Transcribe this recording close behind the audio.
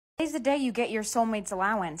Today's the day you get your soulmate's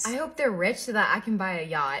allowance. I hope they're rich so that I can buy a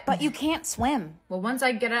yacht. But you can't swim. Well, once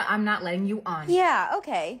I get it, I'm not letting you on. Yeah,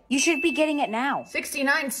 okay. You should be getting it now.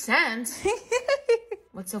 69 cents?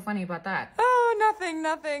 What's so funny about that? Oh,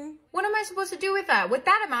 nothing. What am I supposed to do with that? With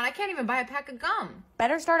that amount, I can't even buy a pack of gum.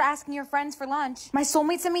 Better start asking your friends for lunch. My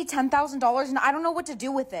soulmate sent me $10,000 and I don't know what to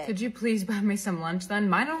do with it. Could you please buy me some lunch then?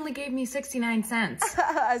 Mine only gave me 69 cents.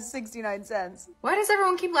 69 cents. Why does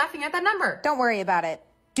everyone keep laughing at that number? Don't worry about it.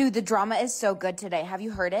 Dude, the drama is so good today. Have you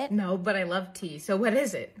heard it? No, but I love tea. So what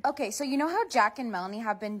is it? Okay, so you know how Jack and Melanie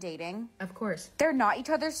have been dating? Of course. They're not each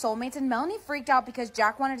other's soulmates, and Melanie freaked out because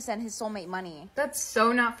Jack wanted to send his soulmate money. That's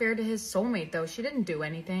so not fair to his soulmate, though. She didn't do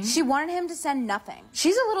anything. She wanted him to send nothing.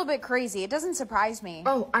 She's a little bit crazy. It doesn't surprise me.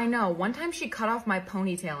 Oh, I know. One time she cut off my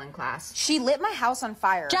ponytail in class. She lit my house on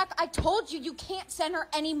fire. Jack, I told you you can't send her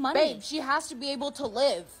any money. Babe, she has to be able to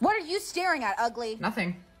live. What are you staring at, ugly?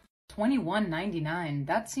 Nothing. $21.99.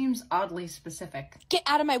 That seems oddly specific. Get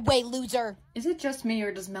out of my way, loser. Is it just me,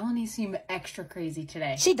 or does Melanie seem extra crazy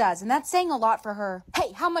today? She does, and that's saying a lot for her.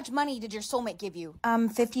 Hey, how much money did your soulmate give you?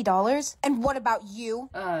 $50? And what about you?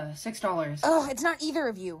 $6. Ugh, it's not either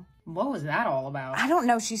of you. What was that all about? I don't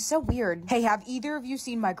know, she's so weird. Hey, have either of you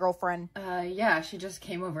seen my girlfriend? Yeah, she just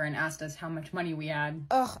came over and asked us how much money we had.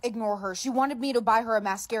 Ugh, ignore her. She wanted me to buy her a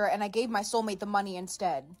mascara, and I gave my soulmate the money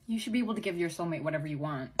instead. You should be able to give your soulmate whatever you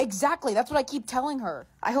want. Exactly, that's what I keep telling her.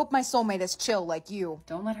 I hope my soulmate is chill like you.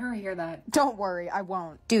 Don't let her hear that. Don't worry, I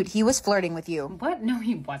won't. Dude, he was flirting with you. What? No,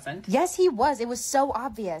 he wasn't. Yes, he was. It was so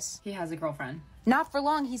obvious. He has a girlfriend. Not for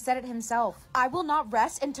long, he said it himself. I will not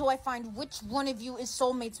rest until I find which one of you is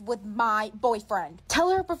soulmates with my boyfriend. Tell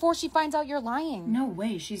her before she finds out you're lying. No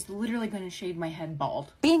way, she's literally gonna shave my head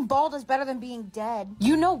bald. Being bald is better than being dead.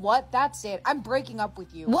 You know what? That's it. I'm breaking up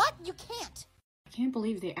with you. What? You can't. I can't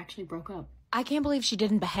believe they actually broke up. I can't believe she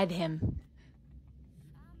didn't behead him.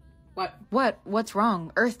 What? What's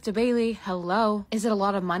wrong? Earth to Bailey, hello? Is it a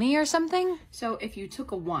lot of money or something? So if you took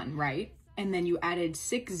a 1, right? And then you added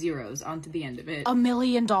 6 zeros onto the end of it. $1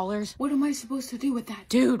 million? What am I supposed to do with that?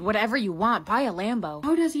 Dude, whatever you want. Buy a Lambo.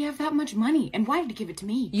 How does he have that much money? And why did he give it to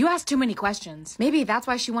me? You asked too many questions. Maybe that's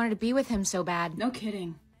why she wanted to be with him so bad. No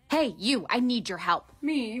kidding. Hey, you, I need your help.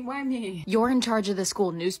 Me? Why me? You're in charge of the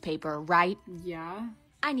school newspaper, right? Yeah?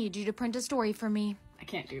 I need you to print a story for me. I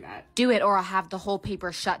can't do that. Do it or I'll have the whole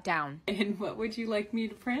paper shut down. And what would you like me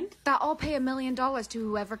to print? That I'll pay $1 million to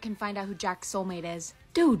whoever can find out who Jack's soulmate is.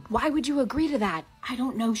 Dude, why would you agree to that? I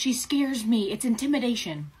don't know. She scares me. It's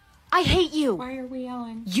intimidation. I hate you. Why are we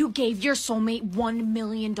yelling? You gave your soulmate $1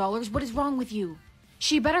 million. What is wrong with you?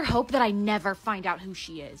 She better hope that I never find out who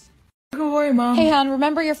she is. Go away, Mom. Hey, hon,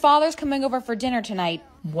 remember your father's coming over for dinner tonight.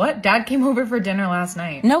 What? Dad came over for dinner last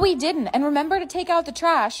night. No, he didn't. And remember to take out the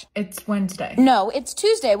trash. It's Wednesday. No, it's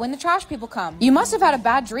Tuesday when the trash people come. You must have had a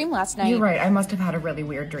bad dream last night. You're right. I must have had a really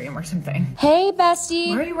weird dream or something. Hey, bestie.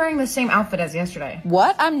 Why are you wearing the same outfit as yesterday?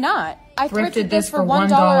 What? I'm not. I thrifted this for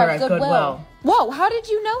 $1 at Goodwill. Whoa, how did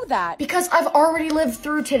you know that? Because I've already lived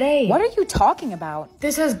through today. What are you talking about?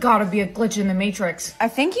 This has gotta be a glitch in the Matrix. I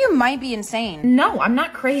think you might be insane. No, I'm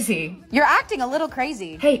not crazy. You're acting a little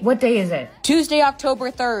crazy. Hey, what day is it? Tuesday,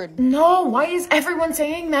 October 3rd. No, why is everyone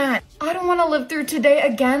saying that? I don't want to live through today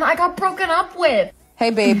again. I got broken up with.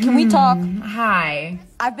 Hey, babe, can we talk? Hi.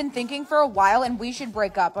 I've been thinking for a while and we should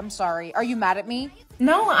break up. I'm sorry. Are you mad at me?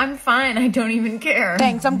 No, I'm fine. I don't even care.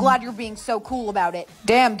 Thanks, I'm glad you're being so cool about it.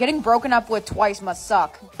 Damn, getting broken up with twice must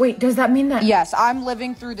suck. Wait, does that mean that— Yes, I'm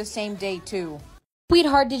living through the same day too.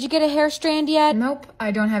 Sweetheart, did you get a hair strand yet? Nope, I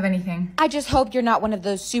don't have anything. I just hope you're not one of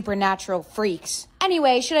those supernatural freaks.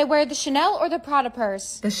 Anyway, should I wear the Chanel or the Prada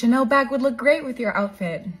purse? The Chanel bag would look great with your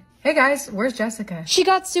outfit. Hey guys, where's Jessica? She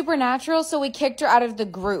got supernatural, so we kicked her out of the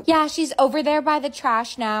group. Yeah, she's over there by the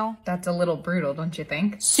trash now. That's a little brutal, don't you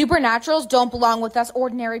think? Supernaturals don't belong with us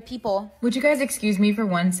ordinary people. Would you guys excuse me for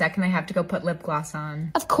 1 second? I have to go put lip gloss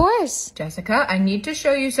on. Of course. Jessica, I need to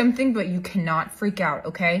show you something, but you cannot freak out,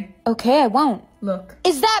 okay? Okay, I won't. Look.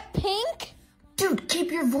 Is that pink? Dude,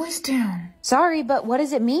 keep your voice down. Sorry, but what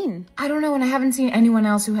does it mean? I don't know, and I haven't seen anyone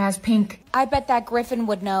else who has pink. I bet that Griffin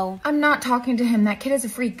would know. I'm not talking to him. That kid is a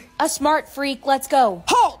freak. A smart freak, let's go.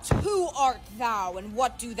 Halt! Who art thou and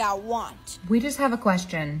what do thou want? We just have a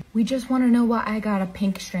question. We just want to know why I got a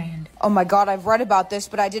pink strand. Oh my god, I've read about this,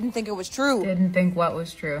 but I didn't think it was true. Didn't think what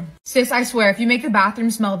was true. Sis, I swear, if you make the bathroom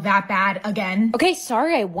smell that bad again— Okay,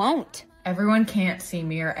 sorry, I won't. Everyone can't see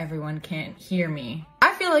me or everyone can't hear me.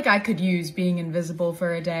 I feel like I could use being invisible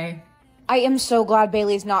for a day. I am so glad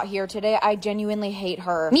Bailey's not here today. I genuinely hate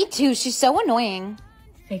her. Me too, she's so annoying.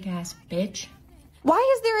 Fake ass bitch.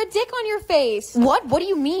 Why is there a dick on your face? What? What do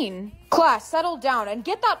you mean? Class, settle down and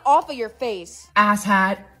get that off of your face. Ass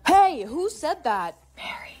hat. Hey, who said that?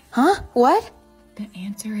 Mary. Huh? What? The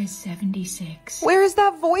answer is 76. Where is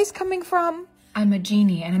that voice coming from? I'm a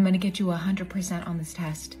genie, and I'm gonna get you 100% on this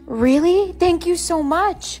test. Really? Thank you so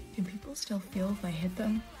much. Do people still feel if I hit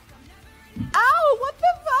them? Ow, what the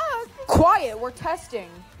fuck? Quiet, we're testing.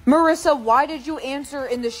 Marissa, why did you answer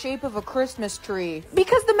in the shape of a Christmas tree?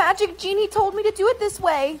 Because the magic genie told me to do it this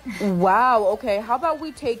way. Wow, okay, how about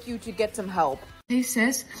we take you to get some help? Hey,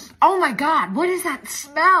 sis. Oh my god, what is that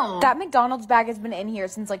smell? That McDonald's bag has been in here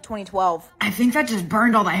since like 2012. I think that just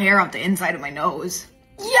burned all the hair out the inside of my nose.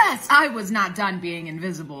 Yes, I was not done being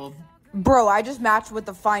invisible. Bro, I just matched with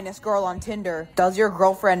the finest girl on Tinder. Does your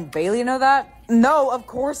girlfriend Bailey know that? No, of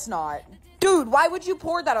course not. Dude, why would you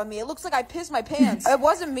pour that on me? It looks like I pissed my pants. It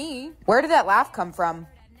wasn't me. Where did that laugh come from?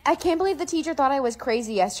 I can't believe the teacher thought I was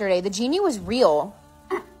crazy yesterday. The genie was real.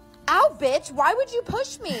 Ow, bitch, why would you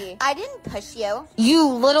push me? I didn't push you. You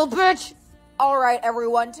little bitch. All right,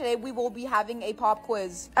 everyone, today we will be having a pop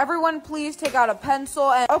quiz. Everyone, please take out a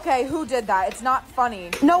pencil and... Okay, who did that? It's not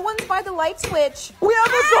funny. No one's by the light switch. We have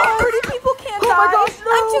a dog. Pretty people can't die. Oh my gosh,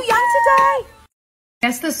 no. I'm too young to die.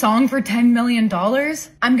 Guess the song for $10 million?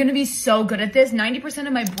 I'm gonna be so good at this. 90%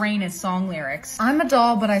 of my brain is song lyrics. I'm a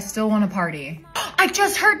doll, but I still want to party. I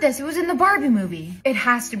just heard this. It was in the Barbie movie. It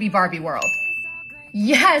has to be Barbie World.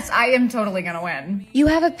 Yes, I am totally gonna win. You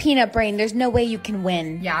have a peanut brain. There's no way you can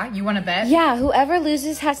win. Yeah, you wanna bet? Yeah, whoever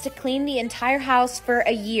loses has to clean the entire house for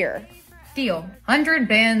a year. Deal. 100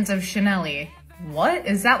 bands of Chanel. What?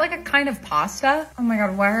 Is that like a kind of pasta? Oh my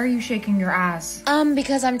god, why are you shaking your ass?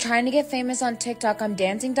 Because I'm trying to get famous on TikTok. I'm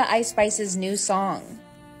dancing to Ice Spice's new song.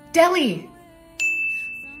 Deli!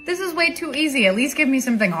 This is way too easy. At least give me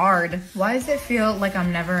something hard. Why does it feel like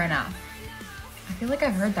I'm never enough? I feel like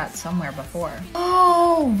I've heard that somewhere before.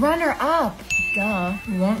 Oh, runner up. Duh.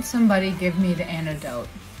 Won't somebody give me the antidote?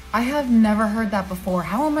 I have never heard that before.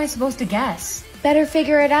 How am I supposed to guess? Better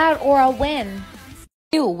figure it out or I'll win.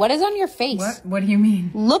 Ew, what is on your face? What do you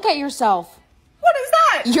mean? Look at yourself. What is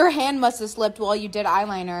that? Your hand must have slipped while you did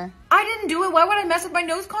eyeliner. I didn't do it. Why would I mess with my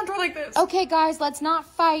nose contour like this? Okay, guys, let's not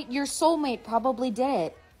fight. Your soulmate probably did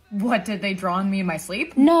it. What, did they draw on me in my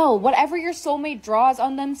sleep? No, whatever your soulmate draws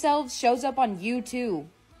on themselves shows up on you too.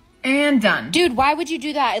 And done. Dude, why would you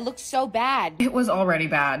do that? It looks so bad. It was already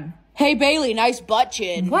bad. Hey, Bailey, nice butt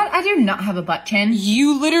chin. What? I do not have a butt chin.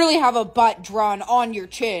 You literally have a butt drawn on your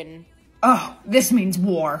chin. Oh, this means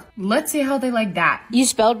war. Let's see how they like that. You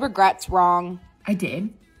spelled regrets wrong. I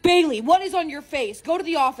did. Bailey, what is on your face? Go to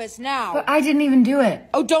the office now. But I didn't even do it.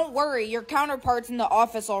 Oh, don't worry. Your counterpart's in the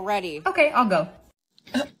office already. Okay, I'll go.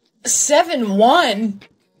 7'1"?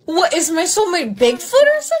 What, is my soulmate Bigfoot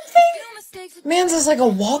or something? Man's is like a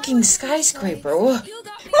walking skyscraper.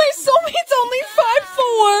 My soulmate's only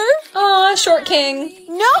 5'4". Aw, short king.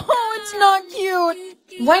 No, it's not cute.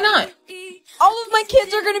 Why not? All of my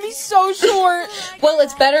kids are gonna be so short. Well,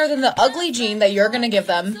 it's better than the ugly gene that you're gonna give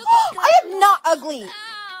them. I am not ugly.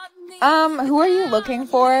 Who are you looking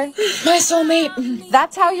for? My soulmate.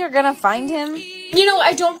 That's how you're gonna find him? You know,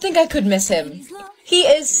 I don't think I could miss him. He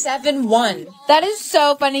is 7'1". That is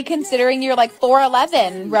so funny considering you're like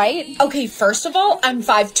 4'11", right? Okay, first of all, I'm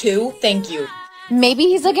 5'2", thank you. Maybe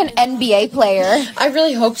he's like an NBA player. I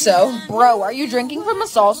really hope so. Bro, are you drinking from a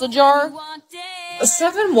salsa jar?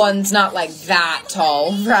 7'1"'s not like that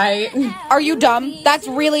tall, right? Are you dumb? That's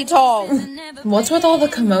really tall. What's with all the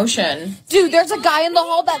commotion? Dude, there's a guy in the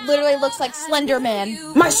hall that literally looks like Slender Man.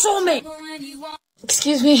 My soulmate!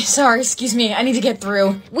 Excuse me, I need to get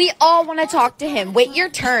through. We all want to talk to him. Wait your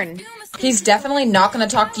turn. He's definitely not gonna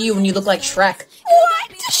talk to you when you look like Shrek.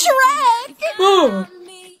 What? Shrek?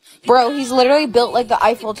 Bro, he's literally built like the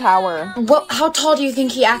Eiffel Tower. Well, how tall do you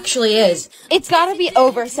think he actually is? It's gotta be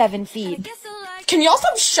over 7 feet. Can y'all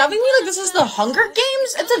stop shoving me like this is the Hunger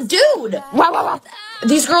Games? It's a dude! Wow.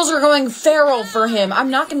 These girls are going feral for him.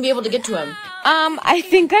 I'm not gonna be able to get to him. I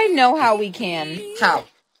think I know how we can. How?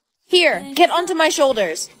 Here, get onto my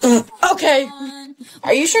shoulders. Okay.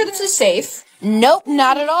 Are you sure this is safe? Nope,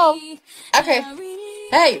 not at all. Okay.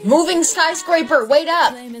 Hey, moving skyscraper, wait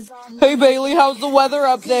up. Hey, Bailey, how's the weather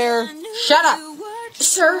up there? Shut up.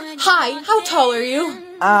 Sir, hi, how tall are you?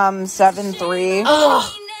 7'3".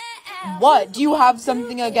 Ugh. What? Do you have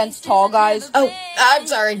something against tall guys? Oh, I'm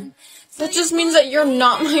sorry. That just means that you're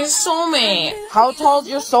not my soulmate. How tall's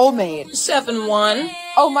your soulmate? 7'1".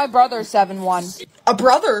 Oh, my brother's 7'1". A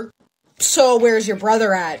brother? So where's your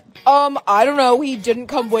brother at? I don't know. He didn't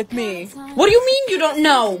come with me. What do you mean you don't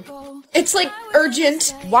know? It's like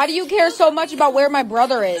urgent. Why do you care so much about where my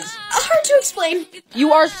brother is? Hard to explain.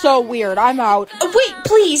 You are so weird. I'm out. Wait,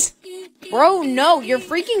 please. Bro, no, you're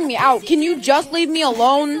freaking me out. Can you just leave me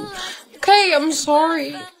alone? Okay, I'm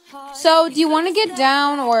sorry. So, do you want to get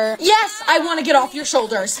down or... Yes, I want to get off your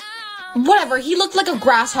shoulders. Whatever, he looked like a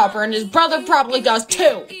grasshopper and his brother probably does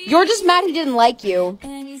too. You're just mad he didn't like you.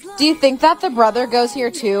 Do you think that the brother goes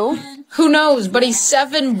here too? Who knows, but he's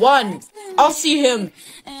 7'1". I'll see him.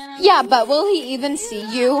 Yeah, but will he even see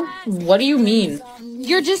you? What do you mean?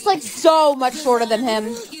 You're just like so much shorter than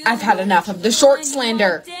him. I've had enough of the short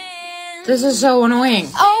slander. This is so annoying.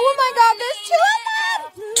 Oh my god, there's two of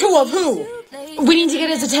them! Two of who? We need to get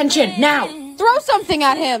his attention, now. Throw something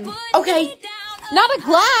at him. Okay. Not a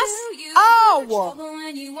glass. Ow!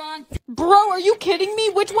 Bro, are you kidding me?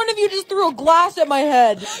 Which one of you just threw a glass at my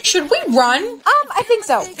head? Should we run? I think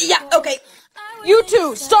so. Yeah, okay. You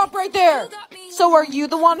two, stop right there. So are you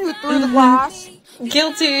the one who threw the glass?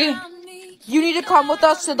 Guilty. You need to come with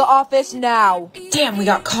us to the office now. Damn, we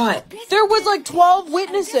got caught. There was like 12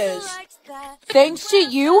 witnesses. Thanks to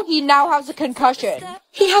you, he now has a concussion.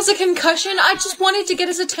 He has a concussion? I just wanted to get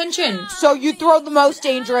his attention. So you throw the most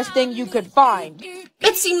dangerous thing you could find.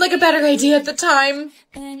 It seemed like a better idea at the time.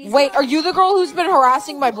 Wait, are you the girl who's been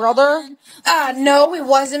harassing my brother? No, it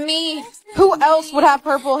wasn't me. Who else would have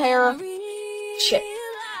purple hair? Shit.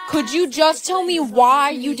 Could you just tell me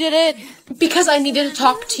why you did it? Because I needed to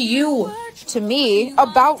talk to you. To me?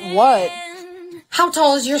 About what? How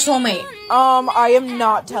tall is your soulmate? I am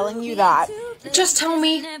not telling you that. Just tell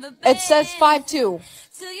me. It says 5'2".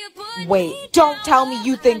 Wait, don't tell me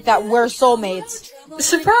you think that we're soulmates.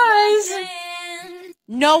 Surprise!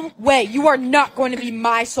 No way, you are not going to be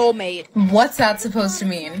my soulmate. What's that supposed to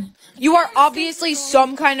mean? You are obviously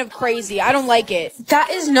some kind of crazy. I don't like it. That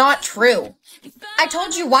is not true. I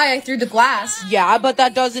told you why I threw the glass. Yeah, but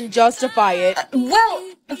that doesn't justify it. Well...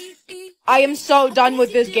 I am so done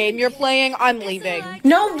with this game you're playing. I'm leaving.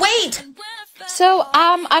 No, wait! So,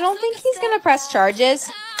 I don't think he's gonna press charges.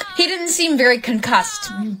 He didn't seem very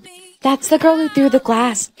concussed. That's the girl who threw the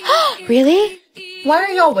glass. Really? Why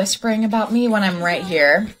are y'all whispering about me when I'm right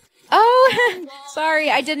here? Oh, sorry,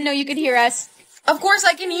 I didn't know you could hear us. Of course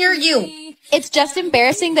I can hear you. It's just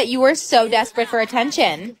embarrassing that you were so desperate for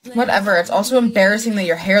attention. Whatever, it's also embarrassing that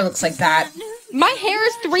your hair looks like that. My hair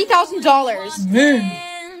is $3,000.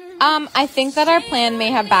 I think that our plan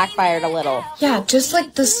may have backfired a little. Yeah, just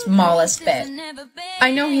like the smallest bit.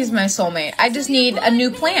 I know he's my soulmate. I just need a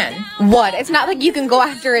new plan. What? It's not like you can go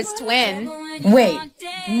after his twin. Wait.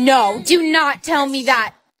 No, do not tell me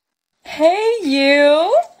that. Hey,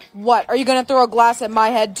 you. What, are you gonna throw a glass at my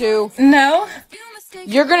head too? No.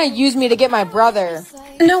 You're gonna use me to get my brother.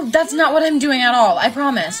 No, that's not what I'm doing at all. I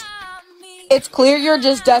promise. It's clear you're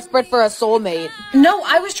just desperate for a soulmate. No,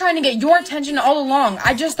 I was trying to get your attention all along.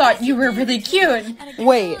 I just thought you were really cute.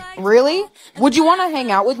 Wait, really? Would you want to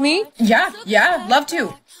hang out with me? Yeah, love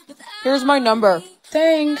to. Here's my number.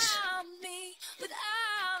 Thanks.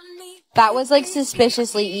 That was like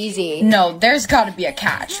suspiciously easy. No, there's gotta be a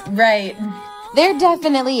catch, right? There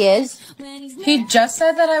definitely is. He just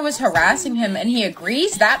said that I was harassing him and he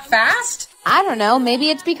agrees that fast? I don't know, maybe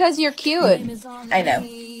it's because you're cute. I know.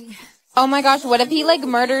 Oh my gosh, what if he like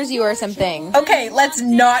murders you or something? Okay, let's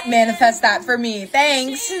not manifest that for me.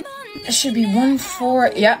 Thanks. It should be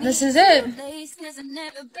 1-4. Yep, this is it.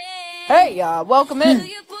 Hey, welcome in.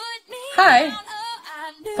 Hi.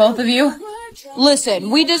 Both of you. Listen,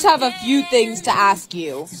 we just have a few things to ask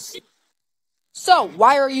you. So,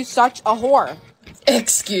 why are you such a whore?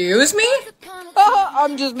 Excuse me?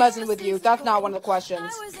 I'm just messing with you. That's not one of the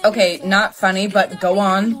questions. Okay, not funny, but go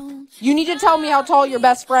on. You need to tell me how tall your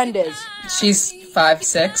best friend is. She's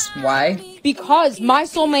 5'6". Why? Because my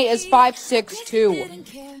soulmate is 5'6" too.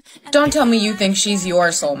 Don't tell me you think she's your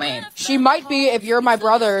soulmate. She might be if you're my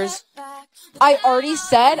brother's. I already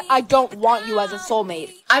said I don't want you as a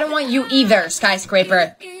soulmate. I don't want you either,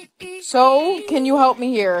 skyscraper. So, can you help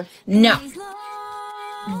me here? No.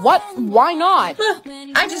 What? Why not?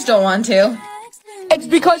 I just don't want to. It's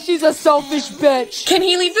because she's a selfish bitch. Can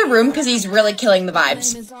he leave the room because he's really killing the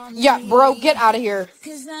vibes? Yeah, bro, get out of here.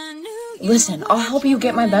 Listen, I'll help you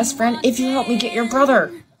get my best friend if you help me get your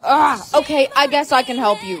brother. Okay, I guess I can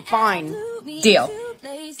help you. Fine. Deal.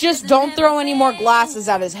 Just don't throw any more glasses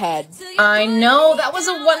at his head. I know, that was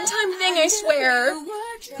a one-time thing, I swear.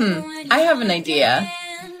 I have an idea.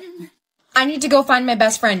 I need to go find my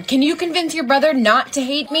best friend. Can you convince your brother not to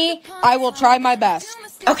hate me? I will try my best.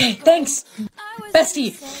 Okay, thanks.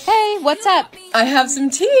 Bestie. Hey, what's up? I have some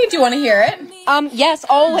tea. Do you want to hear it? Yes,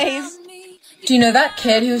 always. Do you know that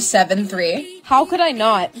kid who's 7'3"? How could I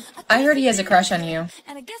not? I heard he has a crush on you.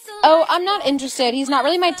 Oh, I'm not interested. He's not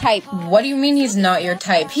really my type. What do you mean he's not your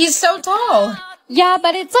type? He's so tall. Yeah,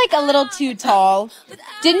 but it's like a little too tall.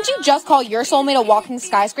 Didn't you just call your soulmate a walking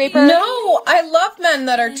skyscraper? No, I love men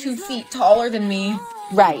that are 2 feet taller than me.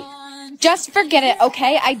 Right. Just forget it,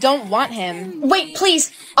 okay? I don't want him. Wait,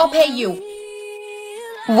 please, I'll pay you.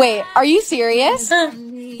 Wait, are you serious?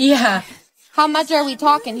 Yeah, How much are we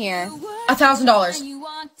talking here? $1,000.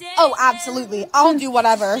 Oh, absolutely. I'll do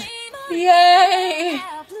whatever. Yay!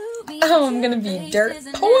 Oh, I'm gonna be dirt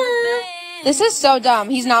poor. This is so dumb.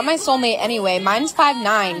 He's not my soulmate anyway. Mine's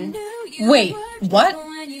 5'9". Wait, what?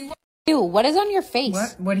 Ew, what is on your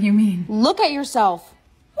face? What do you mean? Look at yourself.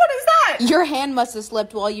 What is that? Your hand must have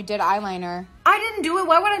slipped while you did eyeliner. I didn't do it.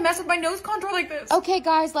 Why would I mess with my nose contour like this? Okay,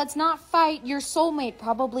 guys, let's not fight. Your soulmate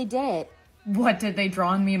probably did it. What, did they draw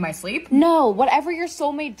on me in my sleep? No, whatever your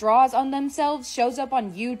soulmate draws on themselves shows up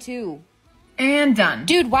on you too. And done.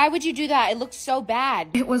 Dude, why would you do that? It looks so bad.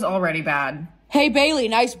 It was already bad. Hey, Bailey,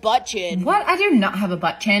 nice butt chin. What? I do not have a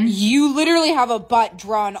butt chin. You literally have a butt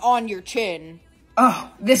drawn on your chin.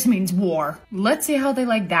 Oh, this means war. Let's see how they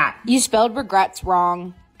like that. You spelled regrets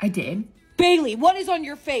wrong. I did. Bailey, what is on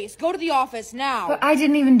your face? Go to the office now. But I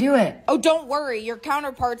didn't even do it. Oh, don't worry. Your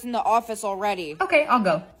counterpart's in the office already. Okay, I'll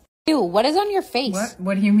go. Ew, what is on your face?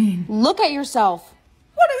 What do you mean? Look at yourself.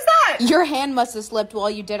 What is that? Your hand must have slipped while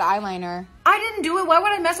you did eyeliner. I didn't do it. Why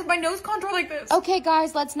would I mess with my nose contour like this? Okay,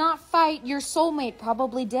 guys, let's not fight. Your soulmate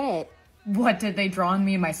probably did it. What, did they draw on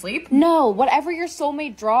me in my sleep? No, whatever your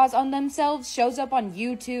soulmate draws on themselves shows up on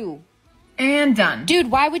you too. And done.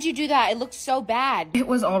 Dude, why would you do that? It looks so bad. It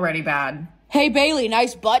was already bad. Hey, Bailey,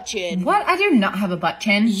 nice butt chin. What? I do not have a butt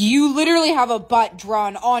chin. You literally have a butt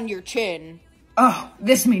drawn on your chin. Oh,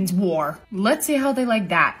 this means war. Let's see how they like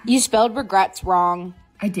that. You spelled regrets wrong.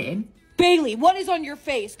 I did. Bailey, what is on your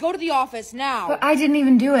face? Go to the office now. But I didn't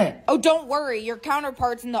even do it. Oh, don't worry. Your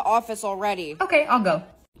counterpart's in the office already. Okay, I'll go.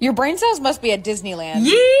 Your brain cells must be at Disneyland.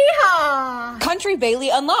 Yeehaw! Country Bailey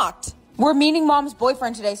unlocked. We're meeting Mom's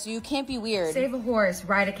boyfriend today, so you can't be weird. Save a horse,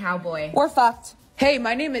 ride a cowboy. We're fucked. Hey,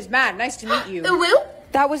 my name is Matt. Nice to meet you. Woo?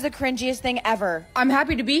 That was the cringiest thing ever. I'm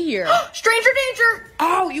happy to be here. Stranger danger!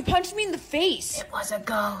 Ow, you punched me in the face. It was a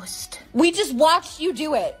ghost. We just watched you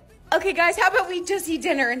do it. Okay, guys, how about we just eat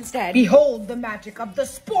dinner instead? Behold the magic of the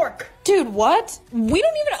spork! Dude, what? We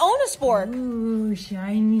don't even own a spork. Ooh,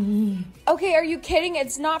 shiny. Okay, are you kidding?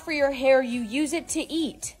 It's not for your hair. You use it to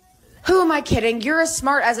eat. Who am I kidding? You're as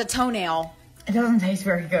smart as a toenail. It doesn't taste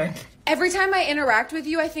very good. Every time I interact with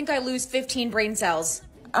you, I think I lose 15 brain cells.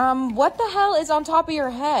 What the hell is on top of your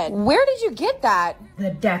head? Where did you get that?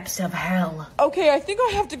 The depths of hell. Okay, I think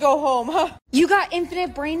I have to go home, huh? You got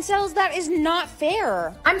infinite brain cells? That is not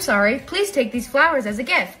fair. I'm sorry. Please take these flowers as a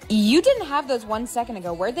gift. You didn't have those 1 second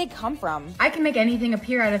ago. Where'd they come from? I can make anything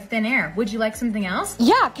appear out of thin air. Would you like something else?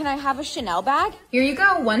 Yeah, can I have a Chanel bag? Here you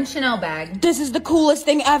go, 1 Chanel bag. This is the coolest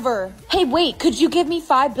thing ever. Hey, wait, could you give me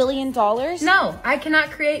 $5 billion? No, I cannot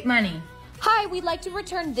create money. Hi, we'd like to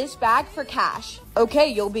return this bag for cash. Okay,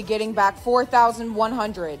 you'll be getting back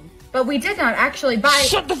 4,100. But we did not actually buy—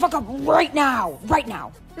 Shut the fuck up right now! Right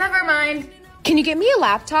now! Never mind. Can you get me a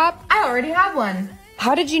laptop? I already have one.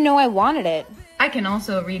 How did you know I wanted it? I can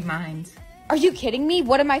also read minds. Are you kidding me?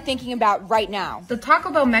 What am I thinking about right now? The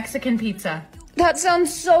Taco Bell Mexican pizza. That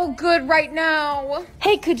sounds so good right now.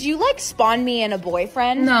 Hey, could you spawn me in a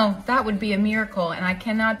boyfriend? No, that would be a miracle, and I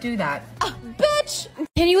cannot do that. Bitch!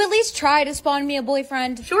 Can you at least try to spawn me a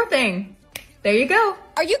boyfriend? Sure thing. There you go.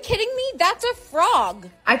 Are you kidding me? That's a frog.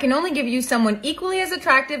 I can only give you someone equally as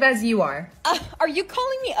attractive as you are. Are you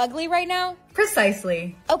calling me ugly right now?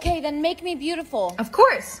 Precisely. Okay, then make me beautiful. Of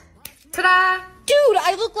course. Ta-da! Dude,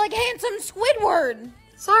 I look like handsome Squidward.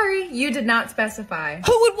 Sorry, you did not specify.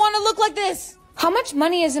 Who would want to look like this? How much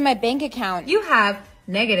money is in my bank account? You have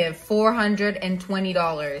negative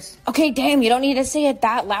 $420. Okay, damn, you don't need to say it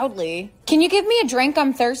that loudly. Can you give me a drink?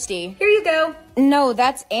 I'm thirsty. Here you go. No,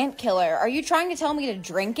 that's ant killer. Are you trying to tell me to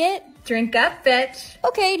drink it? Drink up, bitch.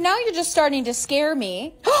 Okay, now you're just starting to scare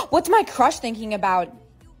me. What's my crush thinking about?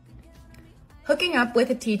 Hooking up with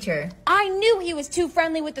a teacher. I knew he was too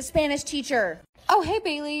friendly with the Spanish teacher. Oh, hey,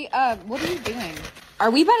 Bailey. What are you doing? Are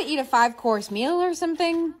we about to eat a 5-course meal or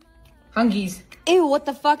something? Hungies. Ew, what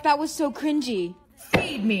the fuck? That was so cringy.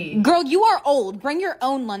 Feed me. Girl, you are old. Bring your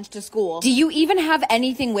own lunch to school. Do you even have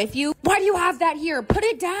anything with you? Why do you have that here? Put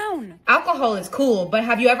it down. Alcohol is cool, but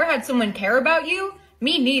have you ever had someone care about you?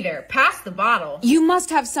 Me neither. Pass the bottle. You must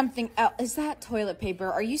have something else. Is that toilet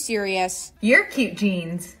paper? Are you serious? Your cute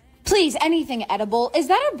jeans. Please, anything edible. Is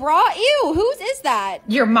that a bra? Ew, whose is that?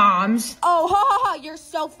 Your mom's. Oh, ha ha ha, you're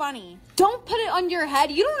so funny. Don't put it on your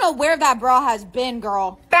head. You don't know where that bra has been,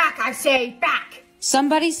 girl. Back, I say, back.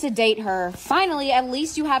 Somebody sedate her. Finally, at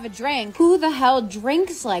least you have a drink. Who the hell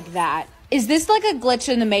drinks like that? Is this like a glitch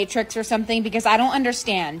in the Matrix or something? Because I don't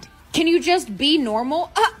understand. Can you just be normal?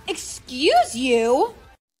 Excuse you?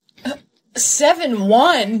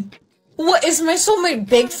 7'1"? What, is my soulmate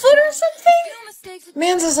Bigfoot or something?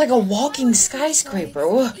 Man's is like a walking skyscraper.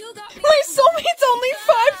 My soulmate's only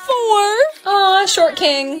 5'4". Aw, short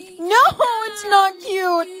king. No, it's not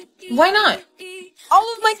cute. Why not?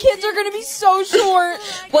 All of my kids are gonna be so short.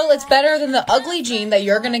 Well, it's better than the ugly gene that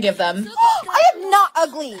you're gonna give them. I am not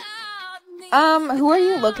ugly. Who are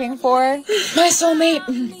you looking for? My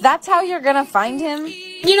soulmate. That's how you're gonna find him?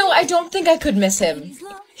 You know, I don't think I could miss him.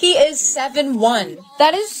 He is 7'1".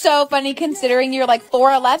 That is so funny considering you're like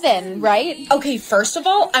 4'11", right? Okay, first of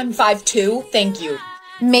all, I'm 5'2", thank you.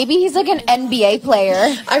 Maybe he's like an NBA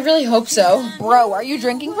player. I really hope so. Bro, are you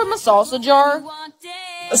drinking from a salsa jar?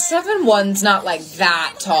 7'1"'s not like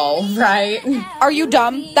that tall, right? Are you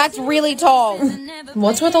dumb? That's really tall.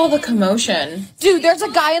 What's with all the commotion? Dude, there's a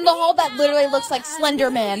guy in the hall that literally looks like Slender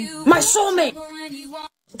Man. My soulmate!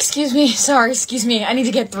 Excuse me, I need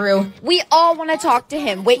to get through. We all want to talk to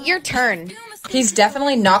him. Wait your turn. He's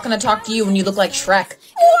definitely not gonna talk to you when you look like Shrek.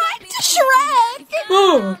 What?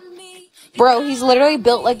 Shrek? Bro, he's literally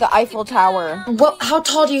built like the Eiffel Tower. Well, how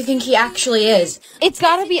tall do you think he actually is? It's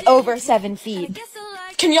gotta be over 7 feet.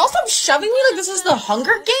 Can y'all stop shoving me like this is the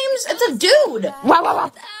Hunger Games? It's a dude!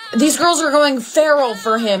 Wow. These girls are going feral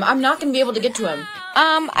for him. I'm not gonna be able to get to him.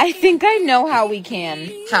 I think I know how we can.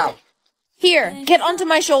 How? Here, get onto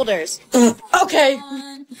my shoulders. Okay.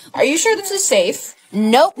 Are you sure this is safe?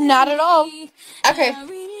 Nope, not at all. Okay.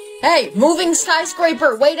 Hey, moving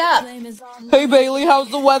skyscraper, wait up. Hey, Bailey, how's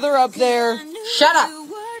the weather up there? Shut up.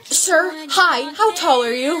 Sir, hi, how tall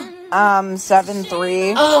are you?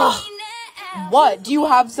 7'3". Ugh. What? Do you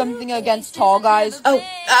have something against tall guys? Oh,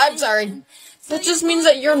 I'm sorry. That just means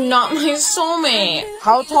that you're not my soulmate.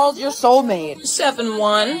 How tall's your soulmate?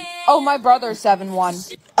 7'1". Oh, my brother's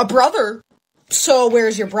 7'1". A brother? So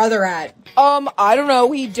where's your brother at? I don't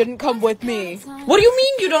know. He didn't come with me. What do you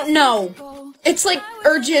mean you don't know? It's like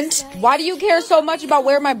urgent. Why do you care so much about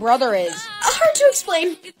where my brother is? Hard to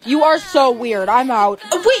explain. You are so weird. I'm out.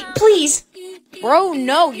 Wait, please. Bro,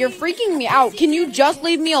 no, you're freaking me out. Can you just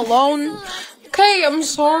leave me alone? Okay, I'm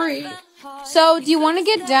sorry. So, do you want to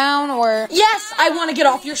get down or... Yes, I want to get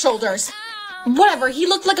off your shoulders. Whatever, he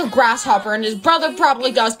looked like a grasshopper and his brother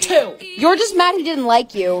probably does too. You're just mad he didn't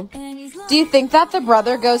like you. Do you think that the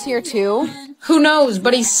brother goes here too? Who knows,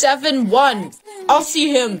 but he's 7'1". I'll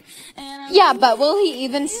see him. Yeah, but will he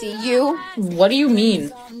even see you? What do you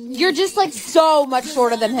mean? You're just like so much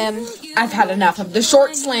shorter than him. I've had enough of the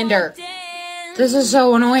short slander. This is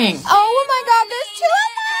so annoying. Oh my god,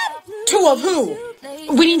 there's 2 of them! 2 of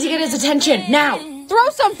who? We need to get his attention, now. Throw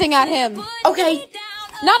something at him. Okay.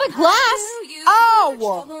 Not a glass.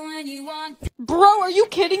 Ow! Bro, are you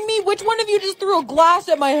kidding me? Which one of you just threw a glass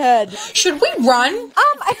at my head? Should we run?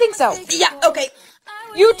 I think so. Yeah, okay.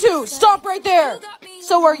 You two, stop right there!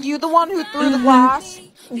 So are you the one who threw the glass?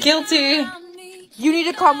 Guilty. You need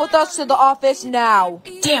to come with us to the office now.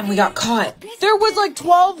 Damn, we got caught. There was like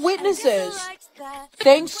 12 witnesses.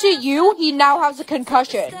 Thanks to you, he now has a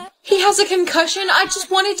concussion. He has a concussion? I just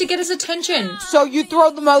wanted to get his attention. So you throw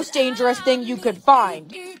the most dangerous thing you could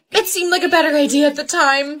find. It seemed like a better idea at the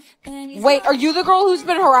time. Wait, are you the girl who's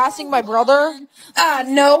been harassing my brother?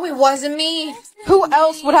 No, it wasn't me. Who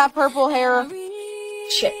else would have purple hair?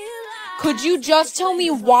 Shit. Could you just tell me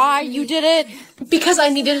why you did it? Because I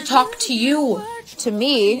needed to talk to you. To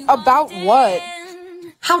me? About what?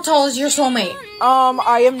 How tall is your soulmate?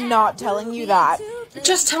 I am not telling you that.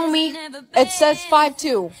 Just tell me. It says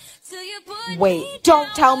 5'2". Wait, don't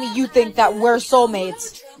tell me you think that we're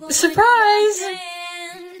soulmates. Surprise!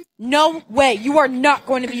 No way, you are not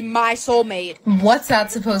going to be my soulmate. What's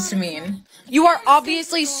that supposed to mean? You are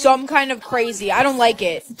obviously some kind of crazy. I don't like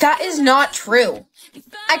it. That is not true.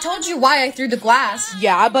 I told you why I threw the glass.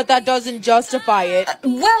 Yeah, but that doesn't justify it.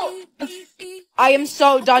 Well... I am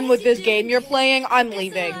so done with this game you're playing. I'm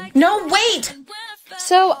leaving. No, wait!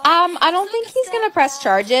 So, I don't think he's gonna press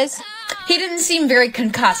charges. He didn't seem very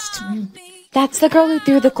concussed. That's the girl who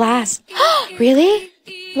threw the glass. Really?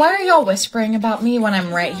 Why are y'all whispering about me when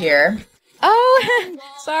I'm right here? Oh,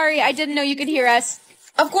 sorry, I didn't know you could hear us.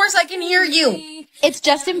 Of course I can hear you. It's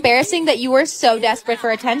just embarrassing that you were so desperate for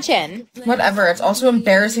attention. Whatever, it's also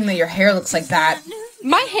embarrassing that your hair looks like that.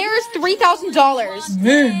 My hair is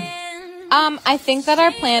 $3,000. I think that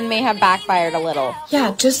our plan may have backfired a little.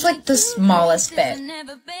 Yeah, just like the smallest bit.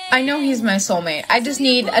 I know he's my soulmate. I just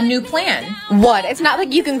need a new plan. What? It's not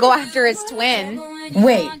like you can go after his twin.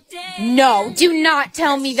 Wait. No, do not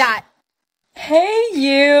tell me that. Hey,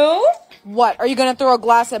 you. What, are you gonna throw a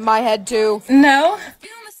glass at my head too? No.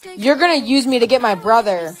 You're gonna use me to get my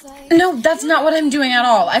brother. No, that's not what I'm doing at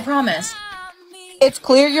all. I promise. It's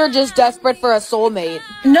clear you're just desperate for a soulmate.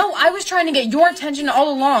 No, I was trying to get your attention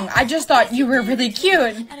all along. I just thought you were really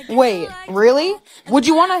cute. Wait, really? Would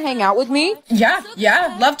you want to hang out with me?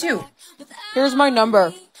 Yeah, love to. Here's my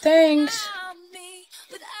number. Thanks.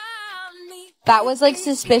 That was like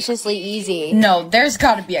suspiciously easy. No, there's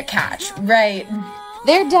gotta be a catch, right?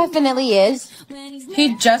 There definitely is.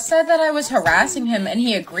 He just said that I was harassing him and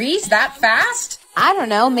he agrees that fast? I don't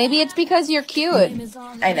know, maybe it's because you're cute.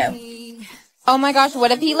 I know. Oh my gosh,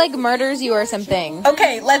 what if he like murders you or something?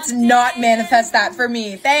 Okay, let's not manifest that for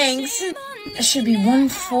me. Thanks. It should be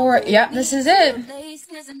 1-4. Yep, this is it.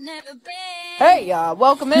 Hey,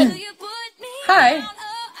 welcome in. Hi.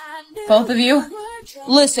 Both of you?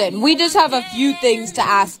 Listen, we just have a few things to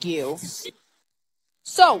ask you.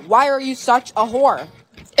 So, why are you such a whore?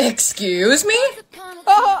 Excuse me?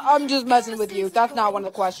 I'm just messing with you. That's not one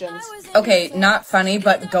of the questions. Okay, not funny,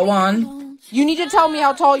 but go on. You need to tell me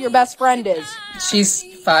how tall your best friend is. She's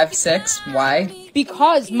 5'6". Why?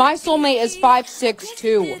 Because my soulmate is 5'6"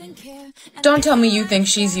 too. Don't tell me you think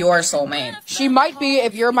she's your soulmate. She might be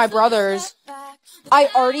if you're my brother's. I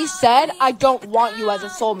already said I don't want you as a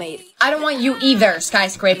soulmate. I don't want you either,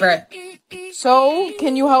 skyscraper. So,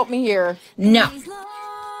 can you help me here? No.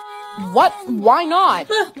 What? Why not?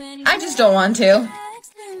 I just don't want to.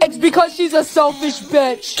 It's because she's a selfish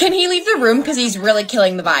bitch. Can he leave the room because he's really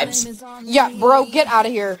killing the vibes? Yeah, bro, get out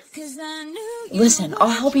of here. Listen, I'll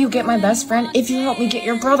help you get my best friend if you help me get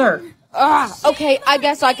your brother. Okay, I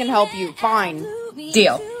guess I can help you. Fine.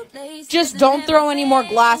 Deal. Just don't throw any more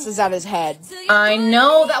glasses at his head. I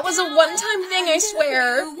know, that was a one-time thing, I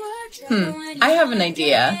swear. I have an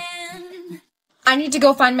idea. I need to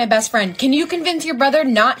go find my best friend. Can you convince your brother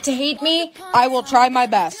not to hate me? I will try my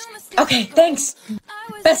best. Okay, thanks.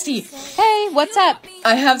 Bestie. Hey, what's up?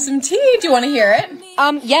 I have some tea. Do you want to hear it?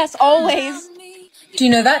 Yes, always. Do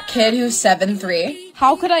you know that kid who's 7'3"?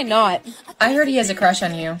 How could I not? I heard he has a crush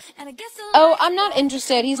on you. Oh, I'm not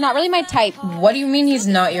interested. He's not really my type. What do you mean he's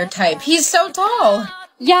not your type? He's so tall.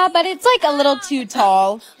 Yeah, but it's like a little too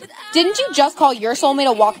tall. Didn't you just call your soulmate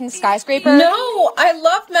a walking skyscraper? No, I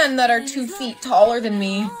love men that are 2 feet taller than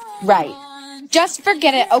me. Right. Just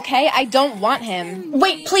forget it, okay? I don't want him.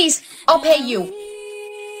 Wait, please. I'll pay you.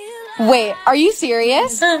 Wait, are you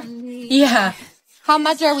serious? Yeah. How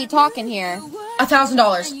much are we talking here?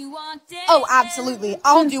 $1,000. Oh, absolutely.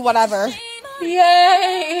 I'll do whatever.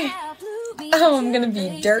 Yay. Oh, I'm gonna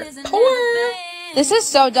be dirt poor. This is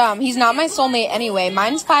so dumb. He's not my soulmate anyway.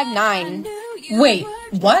 Mine's 5'9". Wait,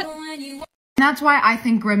 what? That's why I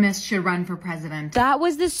think Grimace should run for president. That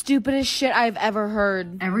was the stupidest shit I've ever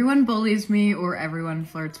heard. Everyone bullies me or everyone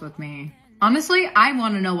flirts with me. Honestly, I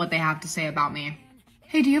want to know what they have to say about me.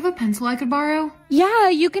 Hey, do you have a pencil I could borrow? Yeah,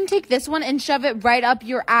 you can take this one and shove it right up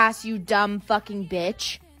your ass, you dumb fucking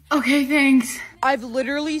bitch. Okay, thanks. I've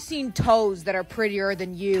literally seen toes that are prettier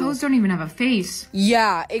than you. Toes don't even have a face.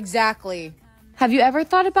 Yeah, exactly. Have you ever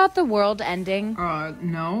thought about the world ending?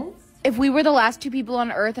 No. If we were the last 2 people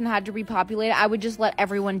on Earth and had to repopulate, I would just let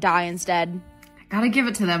everyone die instead. I gotta give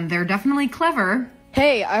it to them. They're definitely clever.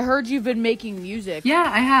 Hey, I heard you've been making music. Yeah,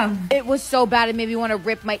 I have. It was so bad it made me want to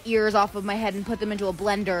rip my ears off of my head and put them into a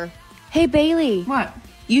blender. Hey, Bailey. What?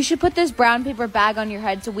 You should put this brown paper bag on your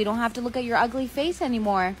head so we don't have to look at your ugly face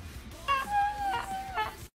anymore.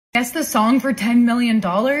 Guess the song for $10 million?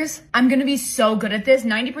 I'm gonna be so good at this.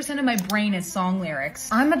 90% of my brain is song lyrics.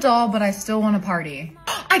 I'm a doll, but I still want to party.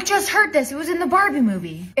 I just heard this. It was in the Barbie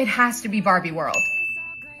movie. It has to be Barbie World.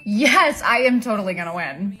 Yes, I am totally gonna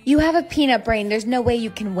win. You have a peanut brain. There's no way you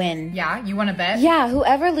can win. Yeah, you wanna bet? Yeah,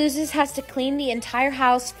 whoever loses has to clean the entire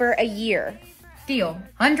house for a year. Deal.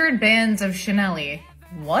 100 bands of Chanel.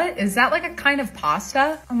 What? Is that like a kind of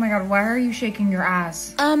pasta? Oh my god, why are you shaking your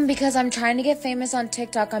ass? Because I'm trying to get famous on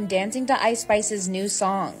TikTok. I'm dancing to Ice Spice's new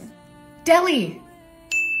song. Deli!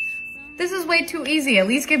 This is way too easy. At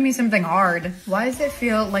least give me something hard. Why does it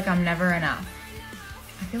feel like I'm never enough?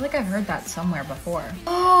 I feel like I've heard that somewhere before.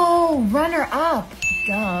 Oh, runner up.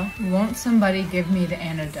 Duh. Won't somebody give me the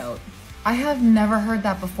antidote? I have never heard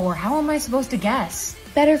that before. How am I supposed to guess?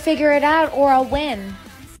 Better figure it out or I'll win.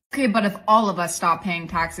 Okay, but if all of us stop paying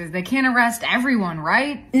taxes, they can't arrest everyone,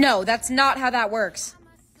 right? No, that's not how that works.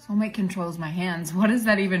 Soulmate controls my hands. What does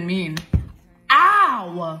that even mean?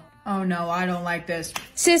 Ow! Oh no, I don't like this.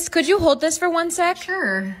 Sis, could you hold this for 1 sec?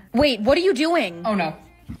 Sure. Wait, what are you doing? Oh no.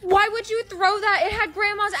 Why would you throw that? It had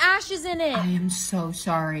Grandma's ashes in it. I am so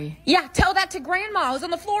sorry. Yeah, tell that to Grandma, who's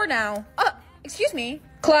on the floor now. Excuse me.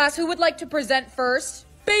 Class, who would like to present first?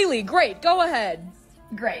 Bailey, great, go ahead.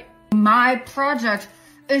 Great. My project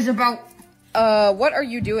is about What are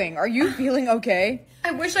you doing? Are you feeling okay?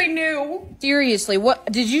 I wish I knew. Seriously,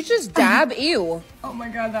 what? Did you just dab? Ew. Oh my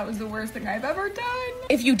god, that was the worst thing I've ever done.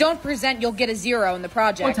 If you don't present, you'll get a 0 in the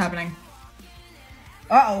project. What's happening?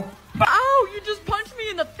 Uh-oh. Ow, you just punched me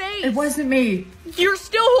in the face. It wasn't me. You're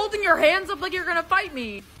still holding your hands up like you're gonna fight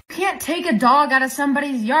me. You can't take a dog out of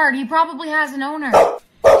somebody's yard. He probably has an owner.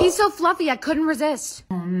 He's so fluffy, I couldn't resist.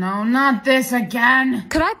 Oh no, not this again.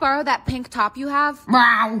 Could I borrow that pink top you have?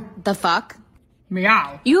 Meow. The fuck?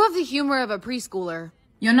 Meow. You have the humor of a preschooler.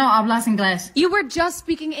 Yo no hablas inglés. You were just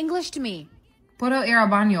speaking English to me. Puedo ir al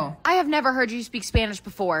baño. I have never heard you speak Spanish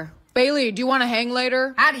before. Bailey, do you want to hang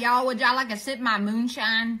later? Howdy y'all, would y'all like to sip my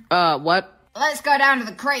moonshine? What? Let's go down to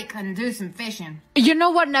the creek and do some fishing. You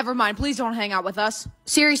know what? Never mind. Please don't hang out with us.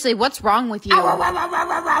 Seriously, what's wrong with you?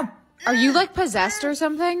 Are you like possessed or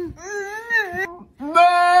something?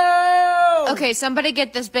 No! Okay, somebody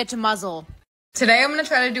get this bitch a muzzle. Today I'm gonna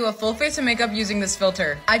try to do a full face of makeup using this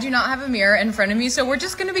filter. I do not have a mirror in front of me, so we're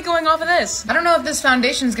just gonna be going off of this. I don't know if this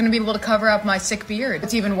foundation is gonna be able to cover up my sick beard.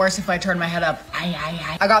 It's even worse if I turn my head up.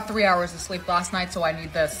 I got 3 hours of sleep last night, so I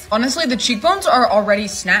need this. Honestly, the cheekbones are already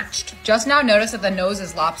snatched. Just now noticed that the nose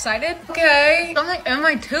is lopsided. Okay, something in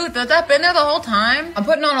my tooth. Has that been there the whole time? I'm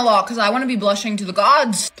putting on a lot because I want to be blushing to the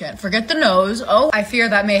gods. Can't forget the nose. Oh, I fear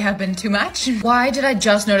that may have been too much. Why did I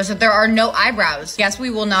just notice that there are no eyebrows? Guess we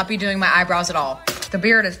will not be doing my eyebrows at all. The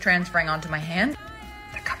beard is transferring onto my hand.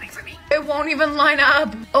 They're coming for me. It won't even line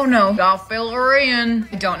up. Oh no, got fillery in.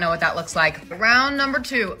 I don't know what that looks like. Round number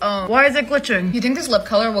 2. Oh, why is it glitching? You think this lip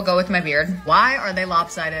color will go with my beard? Why are they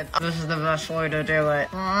lopsided? This is the best way to do it.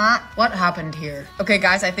 What happened here? Okay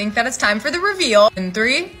guys, I think that it's time for the reveal. In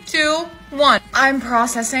 3, 2, 1. I'm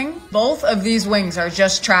processing. Both of these wings are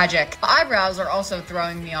just tragic. The eyebrows are also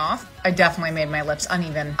throwing me off. I definitely made my lips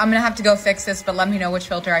uneven. I'm gonna have to go fix this, but let me know which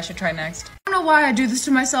filter I should try next. I don't know why I do this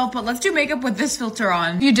to myself, but let's do makeup with this filter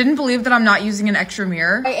on. You didn't believe that I'm not using an extra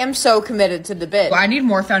mirror? I am so committed to the bit. Well, I need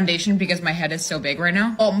more foundation because my head is so big right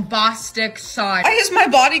now. Bombastic side. Why is my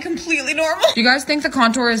body completely normal? Do you guys think the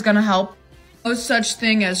contour is gonna help? No such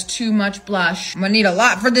thing as too much blush. I'm gonna need a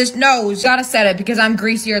lot for this nose. Gotta set it because I'm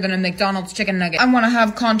greasier than a McDonald's chicken nugget. I wanna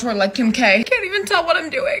have contour like Kim K. Can't even tell what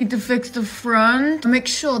I'm doing. Need to fix the front. Make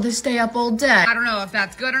sure they stay up all day. I don't know if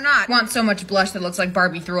that's good or not. I want so much blush that looks like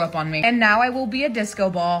Barbie threw up on me. And now I will be a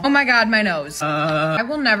disco ball. Oh my god, my nose. I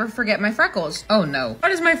will never forget my freckles. Oh no. Why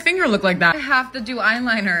does my finger look like that? I have to do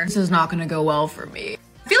eyeliner. This is not gonna go well for me.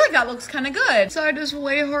 I feel like that looks kind of good. Side is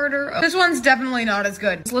way harder. This one's definitely not as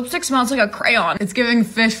good. This lipstick smells like a crayon. It's giving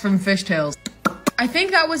fish from Fishtails. I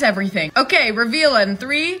think that was everything. Okay, reveal in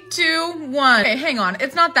 3, 2, 1. Okay, hang on.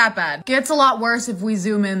 It's not that bad. Gets a lot worse if we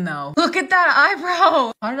zoom in though. Look at that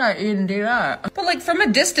eyebrow. How did I even do that? But like from a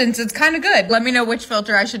distance, it's kind of good. Let me know which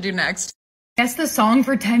filter I should do next. Guess the song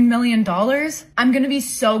for $10 million? I'm gonna be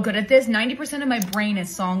so good at this. 90% of my brain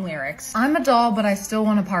is song lyrics. I'm a doll, but I still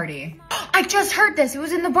want to party. I just heard this. It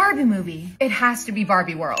was in the Barbie movie. It has to be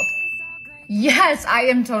Barbie World. Yes, I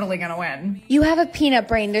am totally gonna win. You have a peanut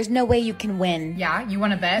brain. There's no way you can win. Yeah, you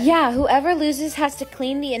wanna bet? Yeah, whoever loses has to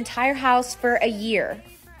clean the entire house for a year.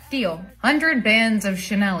 Deal. 100 bands of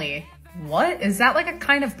Chanel. What? Is that like a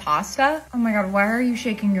kind of pasta? Oh my god, why are you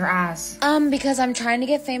shaking your ass? Because I'm trying to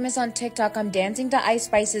get famous on TikTok. I'm dancing to Ice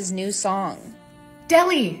Spice's new song.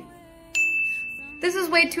 Deli! This is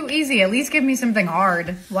way too easy. At least give me something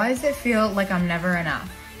hard. Why does it feel like I'm never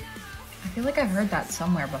enough? I feel like I've heard that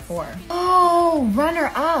somewhere before. Oh,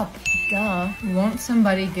 runner up. Duh. Won't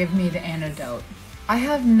somebody give me the antidote? I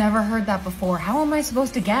have never heard that before. How am I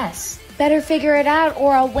supposed to guess? Better figure it out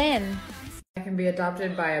or I'll win. I can be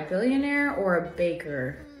adopted by a billionaire or a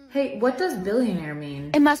baker. Hey, what does billionaire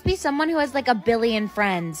mean? It must be someone who has like a billion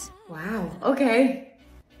friends. Wow, okay.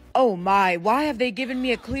 Oh my, why have they given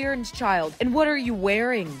me a clearance child? And what are you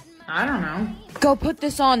wearing? I don't know. Go put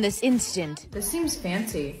this on this instant. This seems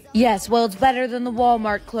fancy. Yes, well, it's better than the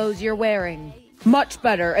Walmart clothes you're wearing. Much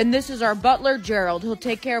better. And this is our butler, Gerald. He'll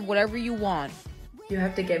take care of whatever you want. You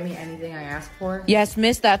have to get me anything I ask for? Yes,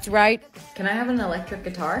 miss, that's right. Can I have an electric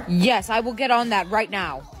guitar? Yes, I will get on that right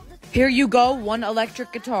now. Here you go, 1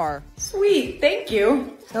 electric guitar. Sweet, thank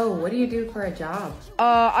you. So, what do you do for a job?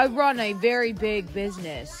 I run a very big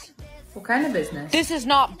business. What kind of business? This is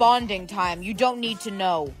not bonding time. You don't need to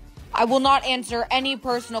know. I will not answer any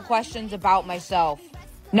personal questions about myself.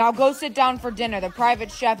 Now go sit down for dinner. The private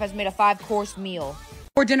chef has made a 5-course meal.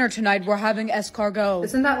 For dinner tonight, we're having escargot.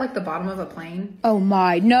 Isn't that like the bottom of a plane? Oh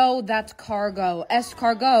my, no, that's cargo.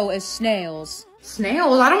 Escargot is snails.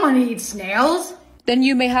 Snails? I don't want to eat snails. Then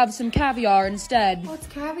you may have some caviar instead. What's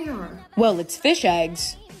caviar? Well, it's fish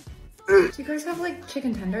eggs. Do you guys have like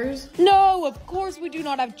chicken tenders? No, of course we do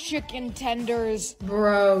not have chicken tenders.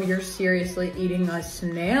 Bro, you're seriously eating a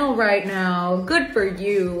snail right now. Good for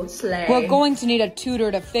you, Slay. We're going to need a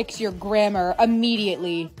tutor to fix your grammar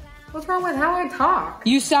immediately. What's wrong with how I talk?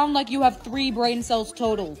 You sound like you have 3 brain cells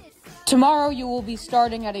total. Tomorrow you will be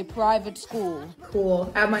starting at a private school.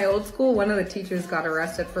 Cool. At my old school, one of the teachers got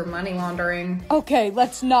arrested for money laundering. Okay,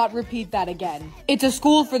 let's not repeat that again. It's a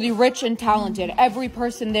school for the rich and talented. Every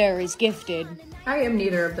person there is gifted. I am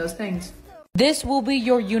neither of those things. This will be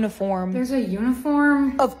your uniform. There's a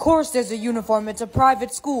uniform? Of course there's a uniform. It's a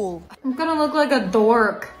private school. I'm gonna look like a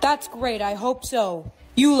dork. That's great. I hope so.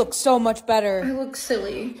 You look so much better. I look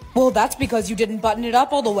silly. Well, that's because you didn't button it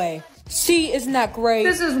up all the way. See, isn't that great?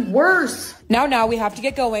 This is worse. Now, we have to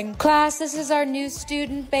get going. Class, this is our new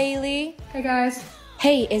student, Bailey. Hey, guys.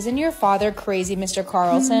 Hey, isn't your father crazy, Mr.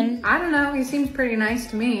 Carlson? I don't know. He seems pretty nice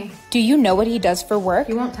to me. Do you know what he does for work?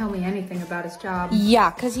 He won't tell me anything about his job. Yeah,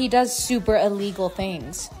 because he does super illegal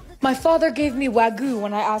things. My father gave me Wagyu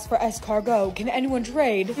when I asked for escargot. Can anyone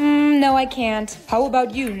trade? No, I can't. How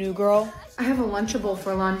about you, new girl? I have a Lunchable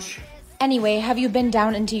for lunch. Anyway, have you been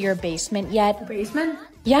down into your basement yet? Basement?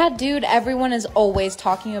 Yeah, dude, everyone is always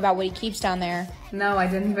talking about what he keeps down there. No, I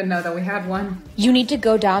didn't even know that we had one. You need to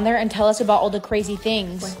go down there and tell us about all the crazy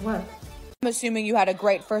things. Like what? I'm assuming you had a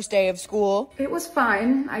great first day of school. It was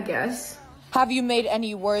fine, I guess. Have you made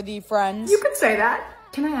any worthy friends? You could say that.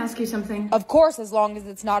 Can I ask you something? Of course, as long as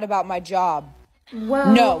it's not about my job.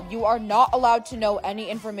 Well... No, you are not allowed to know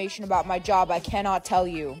any information about my job. I cannot tell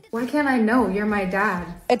you. Why can't I know? You're my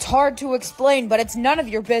dad. It's hard to explain, but it's none of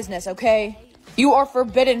your business, okay? You are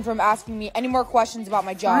forbidden from asking me any more questions about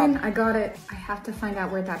my job. Fine, I got it. I have to find out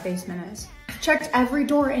where that basement is. I've checked every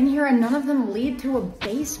door in here and none of them lead to a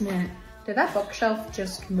basement. Did that bookshelf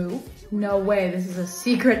just move? No way, this is a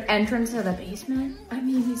secret entrance to the basement? I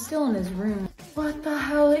mean, he's still in his room. What the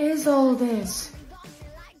hell is all this?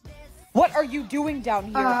 What are you doing down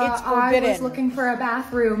here? It's forbidden. I was looking for a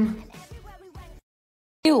bathroom.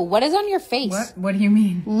 Ew, what is on your face? What do you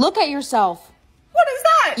mean? Look at yourself. What is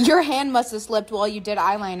that? Your hand must have slipped while you did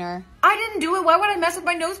eyeliner. I didn't do it. Why would I mess with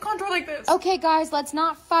my nose contour like this? Okay, guys, let's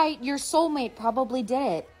not fight. Your soulmate probably did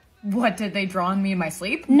it. What, did they draw on me in my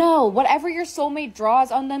sleep? No, whatever your soulmate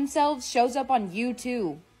draws on themselves shows up on you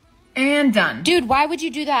too. And done. Dude, why would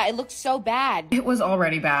you do that? It looks so bad. It was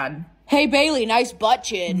already bad. Hey, Bailey, nice butt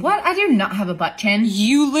chin. What? I do not have a butt chin.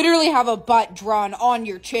 You literally have a butt drawn on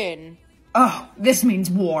your chin. Oh, this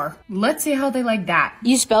means war. Let's see how they like that.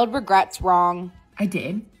 You spelled regrets wrong. I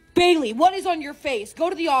did. Bailey, what is on your face? Go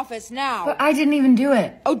to the office now. But I didn't even do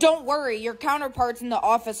it. Oh, don't worry. Your counterpart's in the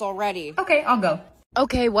office already. Okay, I'll go.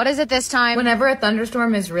 Okay, what is it this time? Whenever a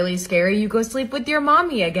thunderstorm is really scary, you go sleep with your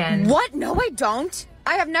mommy again. What? No, I don't.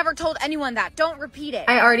 I have never told anyone that. Don't repeat it.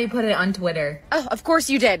 I already put it on Twitter. Oh, of course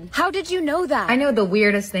you did. How did you know that? I know the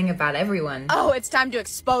weirdest thing about everyone. Oh, it's time to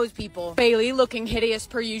expose people. Bailey, looking hideous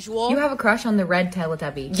per usual. You have a crush on the red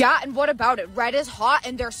Teletubby. Yeah, and what about it? Red is hot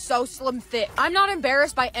and they're so slim thick. I'm not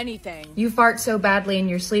embarrassed by anything. You fart so badly in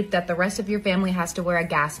your sleep that the rest of your family has to wear a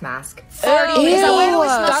gas mask. Farty. Is that why it always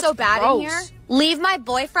smells That's so bad gross. in here? Leave my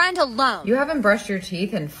boyfriend alone. You haven't brushed your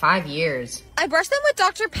teeth in 5 years. I brushed them with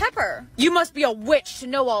Dr. Pepper. You must be a witch to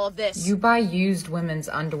know all of this. You buy used women's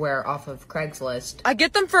underwear off of Craigslist. I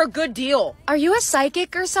get them for a good deal. Are you a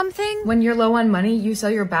psychic or something? When you're low on money, you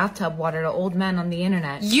sell your bathtub water to old men on the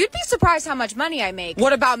internet. You'd be surprised how much money I make.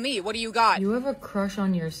 What about me? What do you got? You have a crush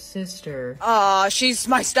on your sister. She's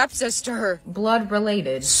my stepsister. Blood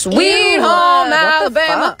related. Sweet Ew, home what the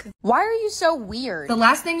Alabama. Why are you so weird? The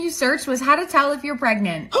last thing you searched was how to tell if you're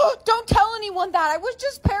pregnant. Don't tell anyone that. I was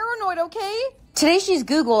just paranoid, okay? Today she's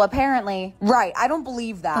Google, apparently. Right, I don't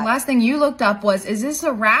believe that. The last thing you looked up was, is this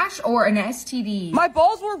a rash or an STD? My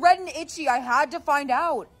balls were red and itchy. I had to find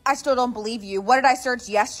out. I still don't believe you. What did I search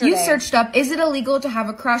yesterday? You searched up, is it illegal to have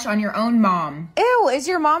a crush on your own mom? Ew, is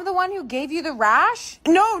your mom the one who gave you the rash?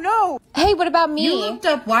 No. Hey, what about me? You looked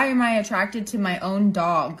up, why am I attracted to my own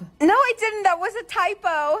dog? No, I didn't. That was a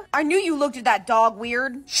typo. I knew you looked at that dog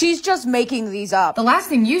weird. She's just making these up. The last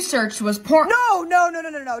thing you searched was porn. No.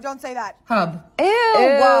 Don't say that. Hub.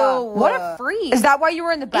 Ew. What a freak. Is that why you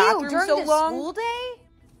were in the bathroom during so the long? school day?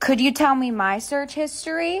 Could you tell me my search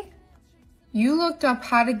history? You looked up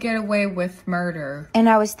how to get away with murder. And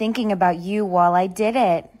I was thinking about you while I did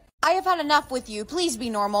it. I have had enough with you. Please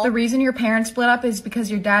be normal. The reason your parents split up is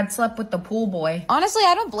because your dad slept with the pool boy. Honestly,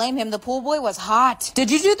 I don't blame him. The pool boy was hot.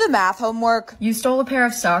 Did you do the math homework? You stole a pair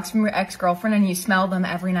of socks from your ex-girlfriend and you smell them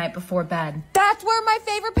every night before bed. That's where my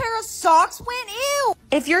favorite pair of socks went. Ew.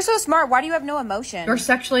 If you're so smart, why do you have no emotion? You're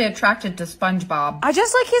sexually attracted to SpongeBob. I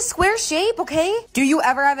just like his square shape, okay? Do you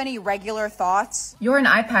ever have any regular thoughts? You're an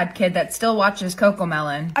iPad kid that still watches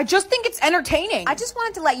Cocomelon. I just think it's entertaining. I just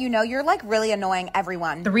wanted to let you know you're like really annoying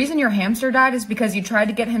everyone. The reason your hamster died is because you tried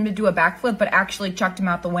to get him to do a backflip but actually chucked him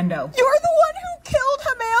out the window. You're the one who killed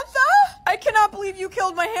Samantha? I cannot believe you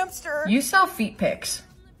killed my hamster. You sell feet pics.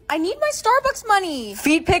 I need my Starbucks money.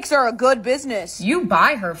 Feet pics are a good business. You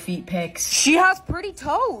buy her feet pics. She has pretty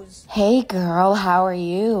toes. Hey girl, how are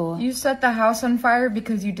you? You set the house on fire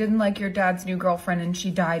because you didn't like your dad's new girlfriend and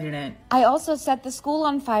she died in it. I also set the school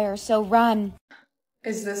on fire, so run.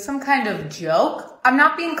 Is this some kind of joke? I'm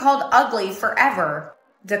not being called ugly forever.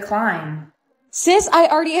 Decline. Sis, I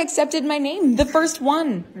already accepted my name, the first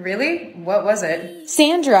one. Really? What was it?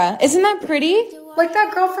 Sandra, isn't that pretty? Like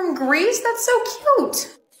that girl from Greece? That's so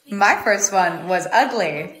cute. My first one was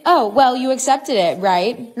ugly. Oh, well, you accepted it,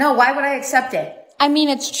 right? No, why would I accept it? I mean,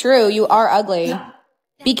 it's true, you are ugly.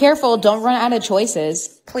 Be careful, don't run out of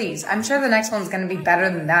choices. Please, I'm sure the next one's gonna be better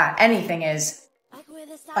than that. Anything is.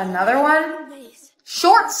 Another one?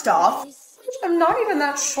 Short stuff? I'm not even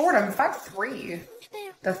that short, I'm 5'3".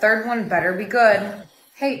 The third one better be good.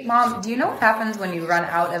 Hey, Mom, do you know what happens when you run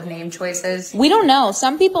out of name choices? We don't know,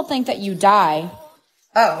 some people think that you die.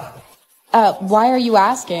 Oh. Why are you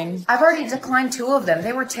asking? I've already declined 2 of them.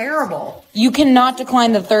 They were terrible. You cannot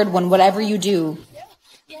decline the third one, whatever you do.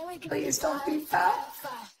 Please don't be fat.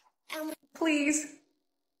 Please.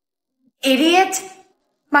 Idiot?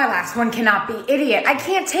 My last one cannot be idiot. I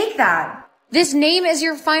can't take that. This name is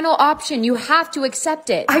your final option. You have to accept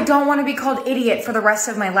it. I don't want to be called idiot for the rest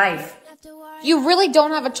of my life. You really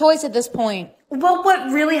don't have a choice at this point. Well,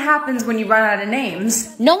 what really happens when you run out of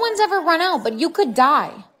names? No one's ever run out, but you could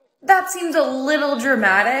die. That seems a little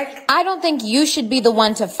dramatic. I don't think you should be the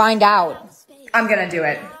one to find out. I'm gonna do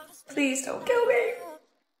it. Please don't kill me.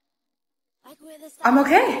 I'm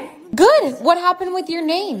okay. Good. What happened with your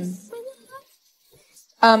name?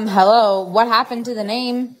 Hello. What happened to the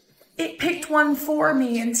name? It picked one for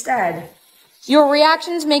me instead. Your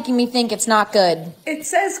reaction's making me think it's not good. It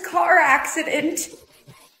says car accident.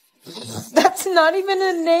 That's not even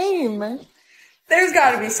a name. There's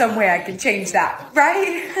gotta be some way I can change that,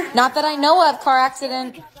 right? Not that I know of, car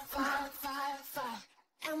accident.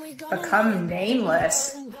 Become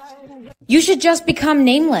nameless. You should just become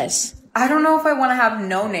nameless. I don't know if I want to have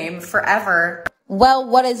no name forever. Well,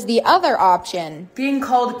 what is the other option? Being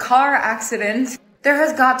called car accident. There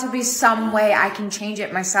has got to be some way I can change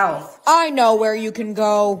it myself. I know where you can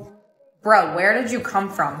go. Bro, where did you come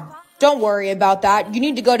from? Don't worry about that. You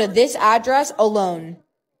need to go to this address alone.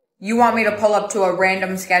 You want me to pull up to a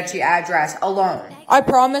random sketchy address alone? I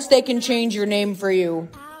promise they can change your name for you.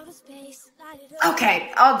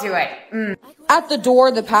 Okay, I'll do it. At the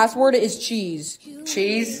door, the password is cheese.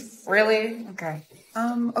 Cheese? Really? Okay.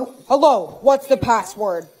 Hello, what's the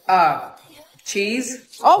password?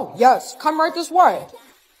 Cheese? Oh, yes, come right this way.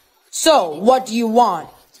 So, what do you want?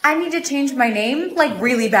 I need to change my name, like,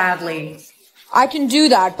 really badly. I can do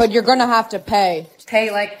that, but you're gonna have to pay. Pay,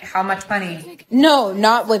 like, how much money? No,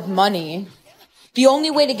 not with money. The only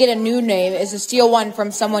way to get a new name is to steal one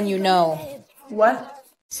from someone you know. What?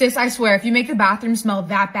 Sis, I swear, if you make the bathroom smell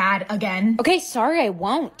that bad again... Okay, sorry, I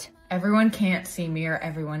won't. Everyone can't see me or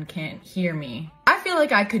everyone can't hear me. I feel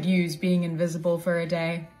like I could use being invisible for a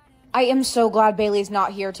day. I am so glad Bailey's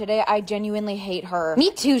not here today. I genuinely hate her.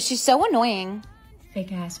 Me too, she's so annoying.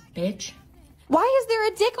 Fake ass bitch. Why is there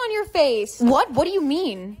a dick on your face? What? What do you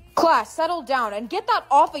mean? Class, settle down and get that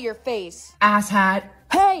off of your face. Asshat.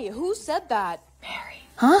 Hey, who said that? Mary.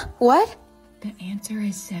 Huh? What? The answer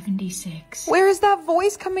is 76. Where is that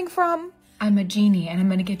voice coming from? I'm a genie and I'm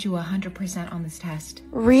gonna get you 100% on this test.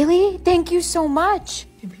 Really? Thank you so much.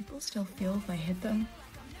 Do people still feel if I hit them?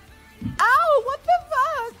 Ow, what the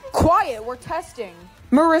fuck? Quiet, we're testing.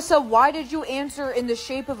 Marissa, why did you answer in the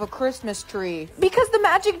shape of a Christmas tree? Because the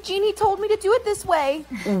magic genie told me to do it this way.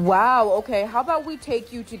 Wow, okay, how about we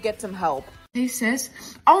take you to get some help? Hey sis.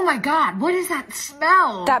 Oh my god, what is that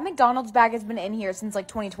smell? That McDonald's bag has been in here since like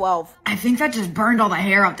 2012. I think that just burned all the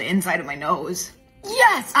hair off the inside of my nose.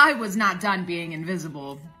 Yes, I was not done being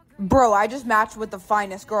invisible. Bro, I just matched with the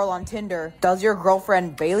finest girl on Tinder. Does your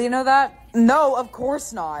girlfriend Bailey know that? No, of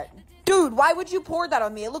course not. Dude, why would you pour that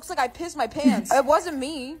on me? It looks like I pissed my pants. It wasn't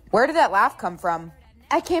me. Where did that laugh come from?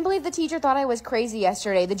 I can't believe the teacher thought I was crazy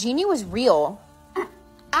yesterday. The genie was real.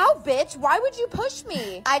 Ow, bitch, why would you push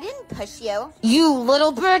me? I didn't push you. You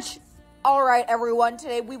little bitch. All right, everyone,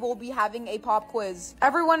 today we will be having a pop quiz.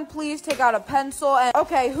 Everyone, please take out a pencil and...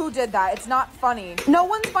 Okay, who did that? It's not funny. No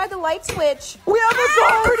one's by the light switch. We have a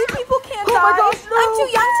dog. Pretty people can't Oh die. my gosh, no. I'm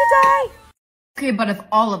too young to die. Okay, but if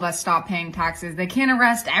all of us stop paying taxes, they can't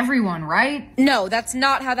arrest everyone, right? No, that's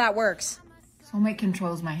not how that works. Soulmate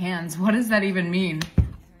controls my hands. What does that even mean?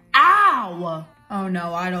 Ow! Oh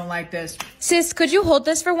no, I don't like this. Sis, could you hold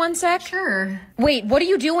this for 1 sec? Sure. Wait, what are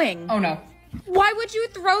you doing? Oh no. Why would you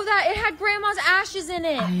throw that? It had Grandma's ashes in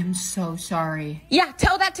it. I am so sorry. Yeah,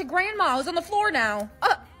 tell that to Grandma, who's on the floor now.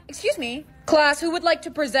 Excuse me. Class, who would like to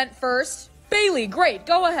present first? Bailey, great,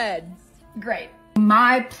 go ahead. Great.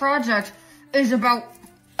 My project is about...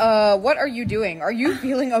 What are you doing? Are you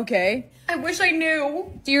feeling okay? I wish I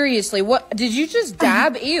knew. Seriously, what? Did you just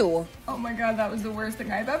dab? Ew. Oh my god, that was the worst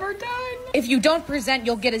thing I've ever done. If you don't present,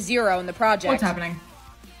 you'll get a 0 in the project. What's happening?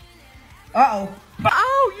 Uh-oh.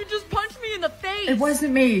 Ow, you just punched me in the face. It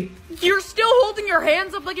wasn't me. You're still holding your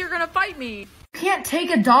hands up like you're gonna fight me. You can't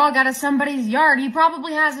take a dog out of somebody's yard. He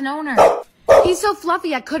probably has an owner. He's so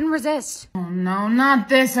fluffy, I couldn't resist. Oh no, not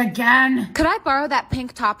this again. Could I borrow that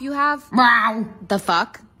pink top you have? Wow. The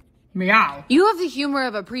fuck? Meow. You have the humor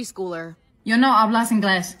of a preschooler. Yo no hablas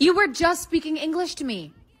inglés. You were just speaking English to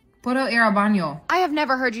me. Puedo ir al baño. I have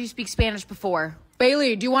never heard you speak Spanish before.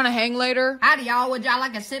 Bailey, do you want to hang later? Howdy y'all, would y'all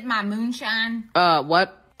like to sip my moonshine?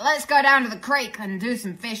 What? Let's go down to the creek and do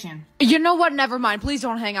some fishing. You know what? Never mind. Please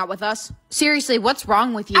don't hang out with us. Seriously, what's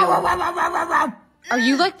wrong with you? Ow, ow, ow, ow, ow, ow. Are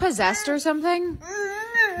you like possessed or something?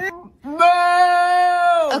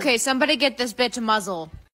 No! Okay, somebody get this bitch a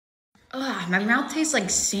muzzle. Ugh, my mouth tastes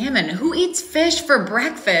like salmon. Who eats fish for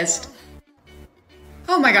breakfast?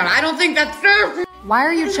 Oh my god, I don't think that's fair. Why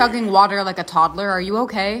are you chugging water like a toddler? Are you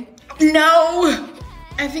okay? No!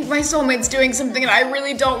 I think my soulmate's doing something and I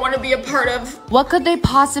really don't want to be a part of. What could they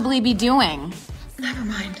possibly be doing? Never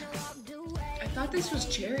mind. I thought this was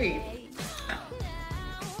cherry.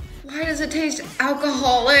 Why does it taste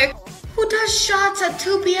alcoholic? Who does shots at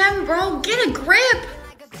 2 p.m., bro? Get a grip!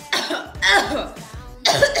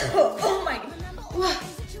 Oh my...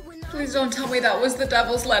 Please don't tell me that was the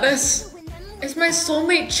devil's lettuce. Is my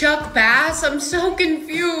soulmate Chuck Bass? I'm so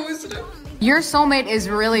confused. Your soulmate is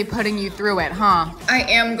really putting you through it, huh? I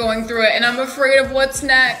am going through it and I'm afraid of what's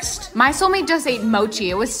next. My soulmate just ate mochi.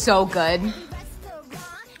 It was so good.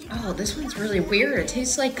 Oh, this one's really weird. It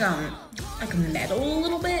tastes like metal a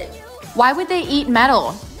little bit. Why would they eat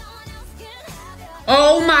metal?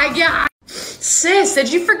 Oh my god! Sis,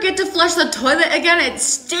 did you forget to flush the toilet again? It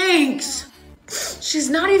stinks! She's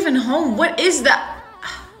not even home. What is that?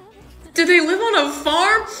 Do they live on a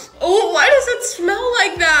farm? Oh, why does it smell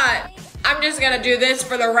like that? I'm just gonna do this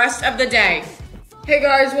for the rest of the day. Hey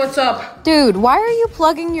guys, what's up? Dude, why are you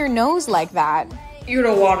plugging your nose like that? You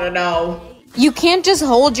don't wanna know. You can't just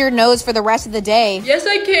hold your nose for the rest of the day. Yes,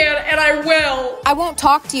 I can, and I will. I won't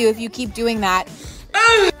talk to you if you keep doing that.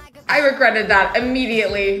 Ugh, I regretted that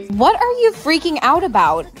immediately. What are you freaking out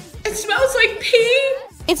about? It smells like pee.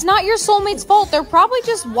 It's not your soulmate's fault. They're probably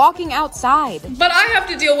just walking outside. But I have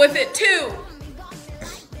to deal with it too.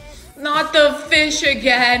 Not the fish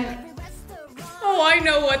again. Oh, I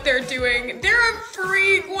know what they're doing. They're a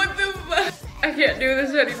freak. What the fuck? I can't do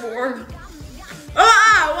this anymore.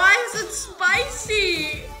 Ah, why is it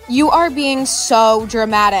spicy? You are being so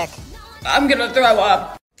dramatic. I'm gonna throw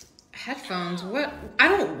up. Headphones, what? I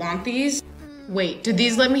don't want these. Wait, did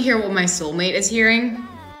these let me hear what my soulmate is hearing?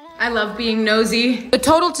 I love being nosy. The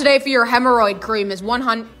total today for your hemorrhoid cream is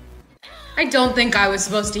 100. I don't think I was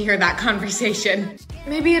supposed to hear that conversation.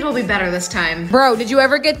 Maybe it'll be better this time. Bro, did you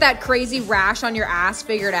ever get that crazy rash on your ass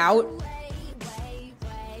figured out?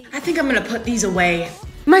 I think I'm gonna put these away.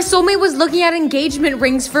 My soulmate was looking at engagement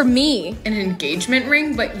rings for me. An engagement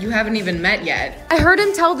ring? But you haven't even met yet. I heard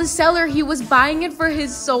him tell the seller he was buying it for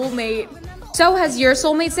his soulmate. So has your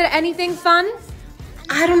soulmate said anything fun?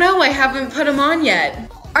 I don't know, I haven't put them on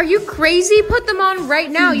yet. Are you crazy? Put them on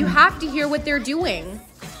right now. You have to hear what they're doing.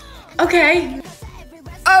 Okay.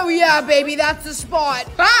 Oh yeah, baby, that's the spot.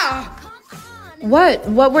 Ah! What?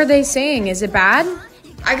 What were they saying? Is it bad?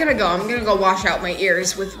 I gotta go. I'm gonna go wash out my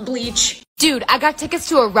ears with bleach. Dude, I got tickets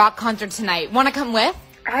to a rock concert tonight. Wanna come with?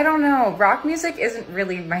 I don't know. Rock music isn't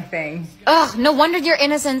really my thing. Ugh, no wonder your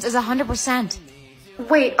innocence is 100%.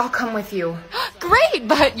 Wait, I'll come with you. Great,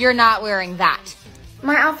 but you're not wearing that.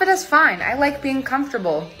 My outfit is fine. I like being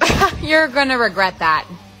comfortable. You're gonna regret that.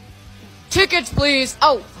 Tickets, please.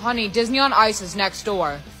 Oh, honey, Disney on Ice is next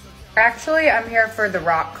door. Actually, I'm here for the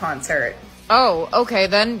rock concert. Oh, okay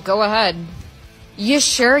then. Go ahead. You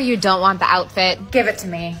sure you don't want the outfit? Give it to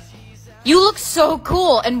me. You look so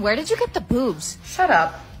cool. And where did you get the boobs? Shut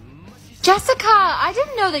up. Jessica, I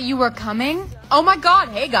didn't know that you were coming. Oh my god,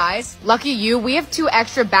 hey guys. Lucky you, we have 2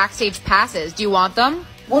 extra backstage passes. Do you want them?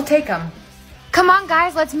 We'll take them. Come on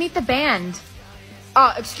guys, let's meet the band.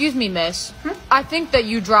 Excuse me, miss. I think that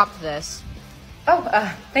you dropped this.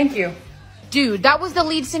 Oh, thank you. Dude, that was the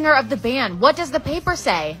lead singer of the band. What does the paper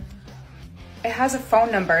say? It has a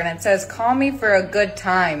phone number and it says, call me for a good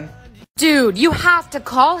time. Dude, you have to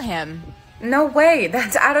call him. No way,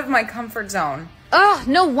 that's out of my comfort zone. Ugh,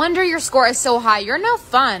 no wonder your score is so high. You're no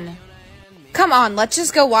fun. Come on, let's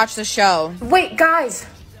just go watch the show. Wait, guys.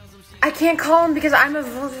 I can't call him because I'm a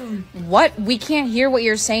virgin. What? We can't hear what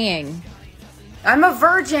you're saying. I'm a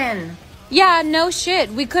virgin. Yeah, no shit.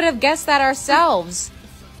 We could have guessed that ourselves.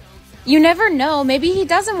 You never know. Maybe he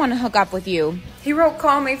doesn't want to hook up with you. He wrote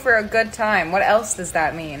call me for a good time. What else does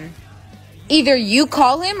that mean? Either you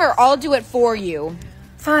call him or I'll do it for you.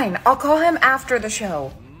 Fine, I'll call him after the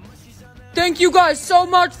show. Thank you guys so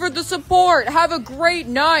much for the support. Have a great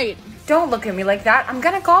night. Don't look at me like that. I'm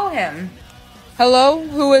gonna call him. Hello?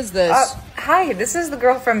 Who is this? Hi, this is the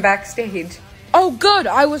girl from backstage. Oh, good.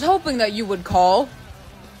 I was hoping that you would call.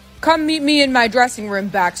 Come meet me in my dressing room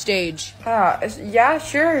backstage. Yeah,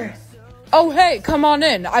 sure. Oh, hey, come on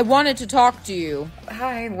in. I wanted to talk to you.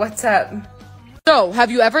 Hi, what's up? So, have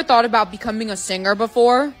you ever thought about becoming a singer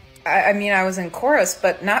before? I mean, I was in chorus,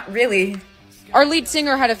 but not really. Our lead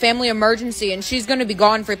singer had a family emergency and she's gonna be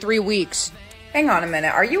gone for 3 weeks. Hang on a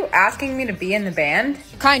minute. Are you asking me to be in the band?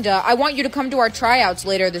 Kinda. I want you to come to our tryouts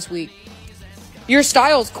later this week. Your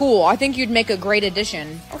style's cool. I think you'd make a great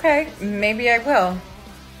addition. Okay, maybe I will.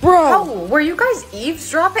 Bro! Oh, were you guys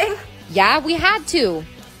eavesdropping? Yeah, we had to.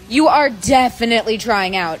 You are definitely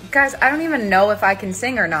trying out. Guys, I don't even know if I can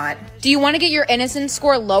sing or not. Do you want to get your innocence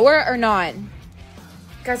score lower or not?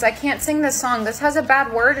 Guys, I can't sing this song. This has a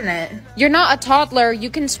bad word in it. You're not a toddler. You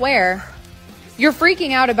can swear. You're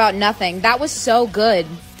freaking out about nothing. That was so good.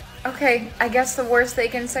 Okay, I guess the worst they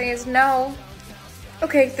can say is no.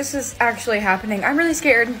 Okay, this is actually happening. I'm really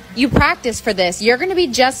scared. You practiced for this. You're going to be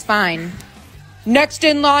just fine. Next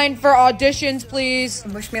in line for auditions, please.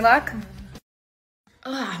 Wish me luck.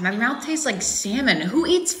 Ugh, my mouth tastes like salmon. Who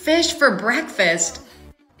eats fish for breakfast?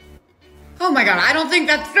 Oh my god, I don't think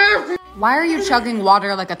that's fair. Why are you chugging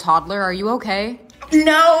water like a toddler? Are you okay?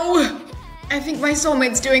 No! I think my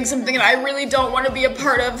soulmate's doing something that I really don't want to be a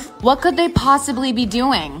part of. What could they possibly be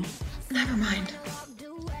doing? Never mind.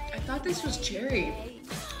 I thought this was cherry.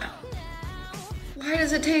 Why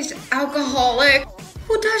does it taste alcoholic?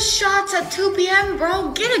 Who does shots at 2 p.m.,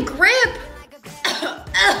 bro? Get a grip!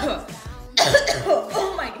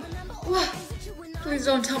 Oh my... Please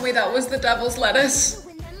don't tell me that was the devil's lettuce.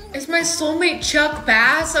 Is my soulmate Chuck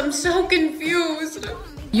Bass? I'm so confused.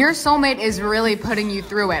 Your soulmate is really putting you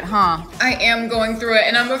through it, huh? I am going through it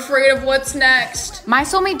and I'm afraid of what's next. My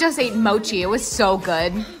soulmate just ate mochi. It was so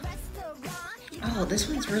good. Oh, this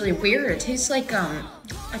one's really weird. It tastes like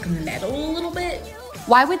metal a little bit.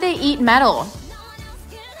 Why would they eat metal?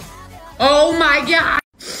 Oh my god!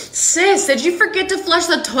 Sis, did you forget to flush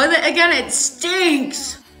the toilet again? It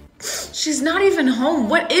stinks! She's not even home.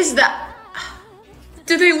 What is that?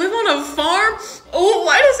 Do they live on a farm? Oh,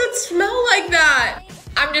 why does it smell like that?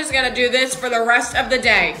 I'm just gonna do this for the rest of the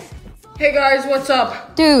day. Hey guys, what's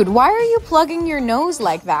up? Dude, why are you plugging your nose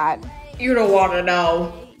like that? You don't wanna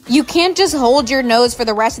know. You can't just hold your nose for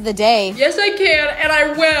the rest of the day. Yes, I can, and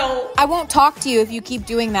I will. I won't talk to you if you keep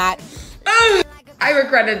doing that. Ugh, I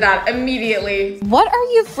regretted that immediately. What are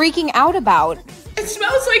you freaking out about? It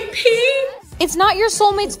smells like pee. It's not your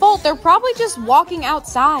soulmate's fault. They're probably just walking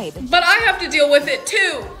outside. But I have to deal with it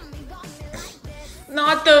too.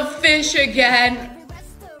 Not the fish again.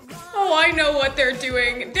 Oh, I know what they're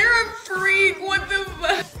doing. They're a freak. What the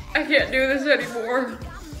fuck? I can't do this anymore.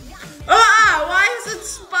 Ah, why is it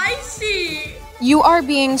spicy? You are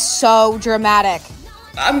being so dramatic.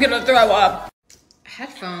 I'm gonna throw up.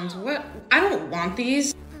 Headphones, what? I don't want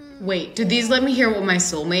these. Wait, did these let me hear what my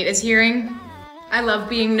soulmate is hearing? I love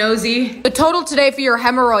being nosy. The total today for your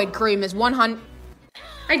hemorrhoid cream is 100.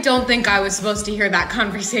 I don't think I was supposed to hear that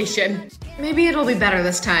conversation. Maybe it'll be better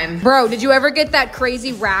this time. Bro, did you ever get that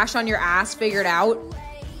crazy rash on your ass figured out?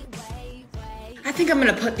 I think I'm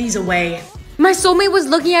gonna put these away. My soulmate was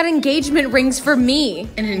looking at engagement rings for me.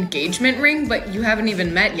 An engagement ring? But you haven't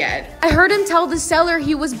even met yet. I heard him tell the seller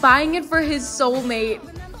he was buying it for his soulmate.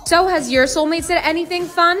 So has your soulmate said anything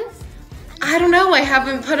fun? I don't know, I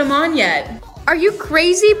haven't put them on yet. Are you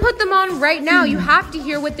crazy? Put them on right now. You have to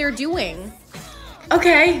hear what they're doing.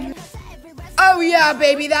 Okay. Oh yeah,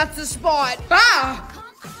 baby, that's the spot. Ah!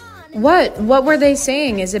 What? What were they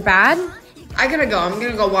saying? Is it bad? I gotta go. I'm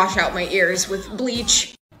gonna go wash out my ears with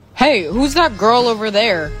bleach. Hey, who's that girl over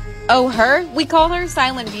there? Oh, her? We call her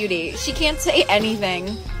Silent Beauty. She can't say anything.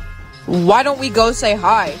 Why don't we go say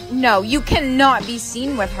hi? No, you cannot be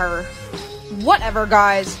seen with her. Whatever,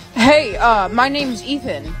 guys. Hey, my name's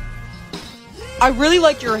Ethan. I really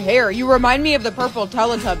like your hair. You remind me of the purple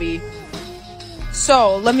Teletubby.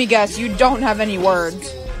 So, let me guess, you don't have any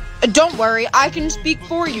words. Don't worry, I can speak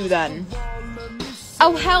for you then.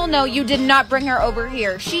 Oh, hell no, you did not bring her over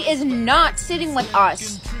here. She is not sitting with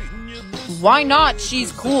us. Why not?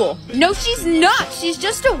 She's cool. No, she's not. She's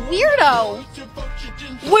just a weirdo.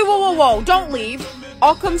 Wait, whoa, don't leave.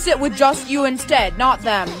 I'll come sit with just you instead, not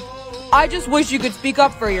them. I just wish you could speak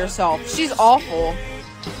up for yourself. She's awful.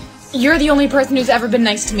 You're the only person who's ever been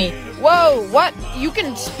nice to me. Whoa, what? You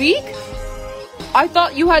can speak? I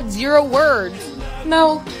thought you had 0 words.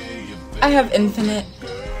 No, I have infinite.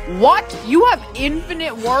 What? You have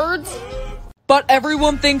infinite words? But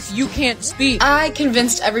everyone thinks you can't speak. I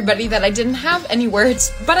convinced everybody that I didn't have any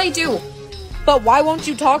words, but I do. But why won't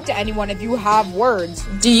you talk to anyone if you have words?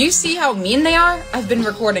 Do you see how mean they are? I've been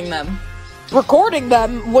recording them. Recording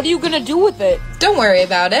them? What are you gonna do with it? Don't worry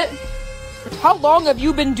about it. How long have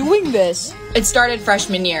you been doing this? It started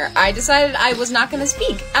freshman year. I decided I was not gonna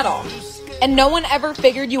speak at all. And no one ever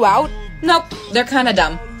figured you out? Nope, they're kinda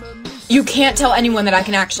dumb. You can't tell anyone that I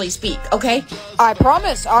can actually speak, okay? I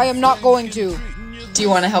promise I am not going to. Do you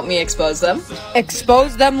want to help me expose them?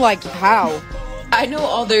 Expose them like how? I know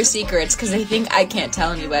all their secrets because they think I can't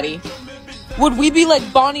tell anybody. Would we be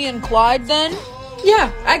like Bonnie and Clyde then?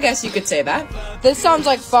 Yeah, I guess you could say that. This sounds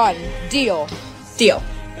like fun. Deal. Deal.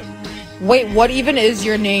 Wait, what even is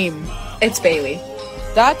your name? It's Bailey.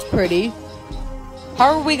 That's pretty.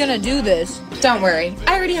 How are we gonna do this? Don't worry,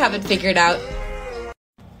 I already have it figured out.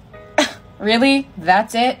 Really?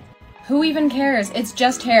 That's it? Who even cares? It's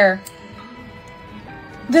just hair.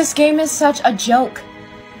 This game is such a joke.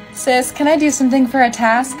 Sis, can I do something for a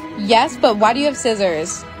task? Yes, but why do you have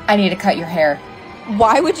scissors? I need to cut your hair.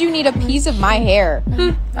 Why would you need a piece of my hair?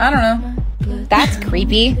 I don't know. That's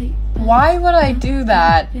creepy. Why would I do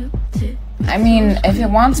that? I mean, if it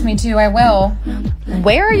wants me to, I will.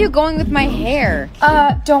 Where are you going with my hair?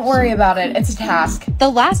 Don't worry about it. It's a task. The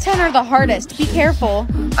last 10 are the hardest. Be careful.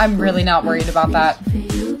 I'm really not worried about that.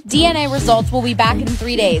 DNA results will be back in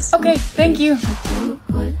 3 days. Okay, thank you.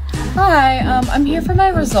 Hi, I'm here for my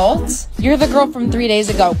results. You're the girl from 3 days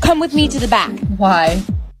ago. Come with me to the back. Why?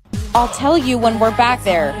 I'll tell you when we're back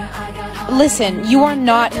there. Listen, you are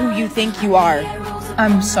not who you think you are.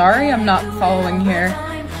 I'm sorry, I'm not following here.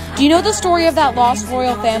 Do you know the story of that lost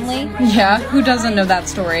royal family? Yeah, who doesn't know that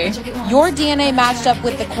story? Your DNA matched up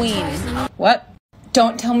with the queen. What?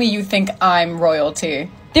 Don't tell me you think I'm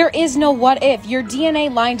royalty. There is no what if. Your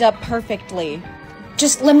DNA lined up perfectly.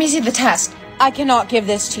 Just let me see the test. I cannot give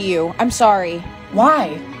this to you. I'm sorry.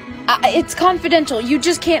 Why? It's confidential. You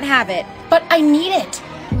just can't have it. But I need it.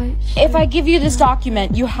 If I give you this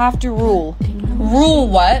document, you have to rule. Rule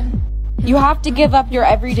what? You have to give up your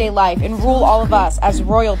everyday life and rule all of us as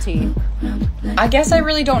royalty. I guess I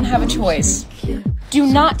really don't have a choice. Do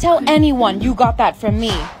not tell anyone you got that from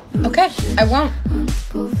me. Okay, I won't.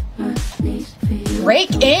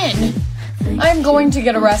 Break in? I'm going to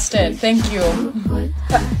get arrested, thank you.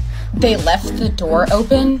 They left the door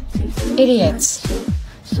open? Idiots.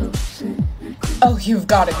 Oh, you've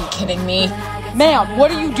got to be kidding me. Ma'am,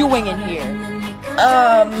 what are you doing in here?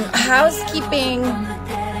 Housekeeping.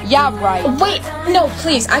 Yeah, right. Wait, no,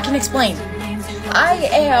 please, I can explain. I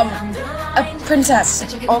am a princess.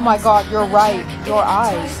 Oh my god, you're right. Your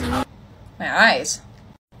eyes. My eyes?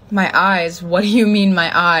 My eyes? What do you mean,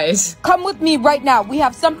 my eyes? Come with me right now. We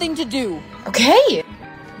have something to do. Okay.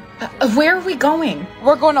 Where are we going?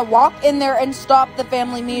 We're gonna walk in there and stop the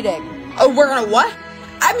family meeting. Oh, we're gonna what?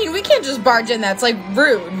 I mean, we can't just barge in. That's, like,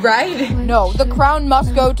 rude, right? No, the crown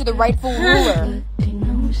must go to the rightful ruler.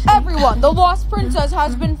 Everyone, the lost princess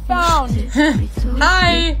has been found.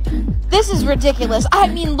 Hi. This is ridiculous. I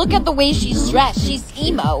mean, look at the way she's dressed. She's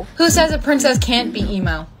emo. Who says a princess can't be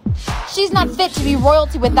emo? She's not fit to be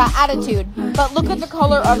royalty with that attitude. But look at the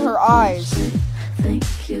color of her eyes.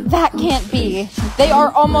 That can't be. They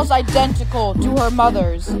are almost identical to her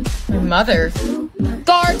mother's. Your mother?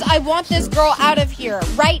 Guards, I want this girl out of here,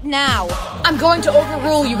 right now. I'm going to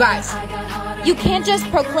overrule you guys. You can't just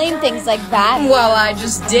proclaim things like that. Well, I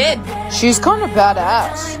just did. She's kind of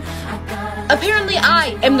badass. Apparently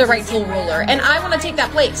I am the rightful ruler, and I want to take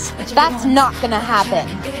that place. That's not gonna happen.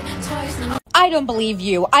 I don't believe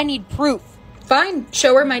you. I need proof. Fine,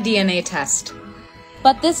 show her my DNA test.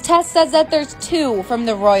 But this test says that there's 2 from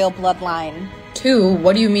the royal bloodline. 2?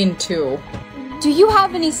 What do you mean 2? Do you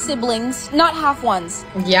have any siblings? Not half ones.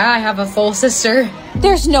 Yeah, I have a full sister.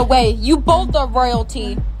 There's no way. You both are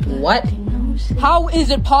royalty. What? How is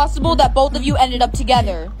it possible that both of you ended up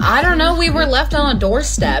together? I don't know, we were left on a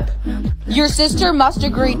doorstep. Your sister must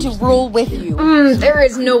agree to rule with you. There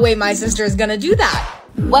is no way my sister is gonna do that.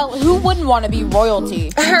 Well, who wouldn't want to be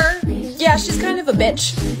royalty? Her? Yeah, she's kind of a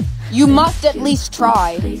bitch. You must at least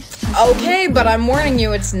try. Okay, but I'm warning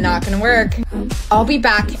you, it's not gonna work. I'll be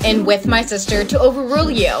back and with my sister to overrule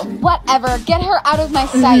you. Whatever, get her out of my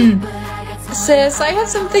sight. Sis, I have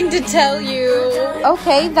something to tell you.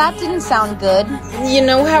 Okay, that didn't sound good. You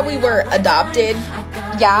know how we were adopted?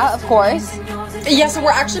 Yeah, of course. Yeah, so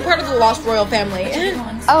we're actually part of the Lost Royal family.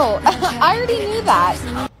 Oh, I already knew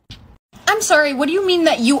that. I'm sorry, what do you mean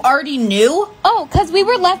that you already knew? Oh, because we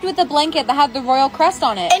were left with a blanket that had the royal crest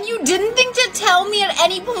on it. And you didn't think to tell me at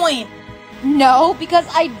any point? No, because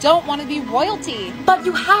I don't want to be royalty. But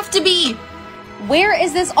you have to be. Where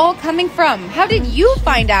is this all coming from? How did you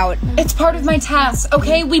find out? It's part of my task,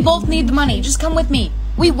 okay? We both need the money. Just come with me.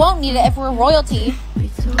 We won't need it if we're royalty.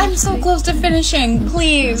 I'm so close to finishing,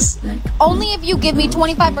 please. Only if you give me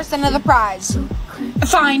 25% of the prize.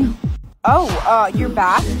 Fine. Oh, you're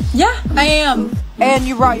back? Yeah, I am. And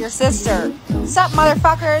you brought your sister. Sup,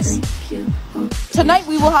 motherfuckers? Tonight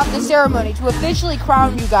we will have the ceremony to officially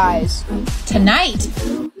crown you guys. Tonight?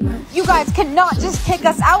 You guys cannot just kick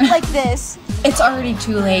us out like this. It's already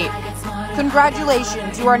too late.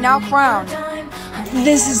 Congratulations, you are now crowned.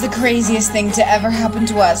 This is the craziest thing to ever happen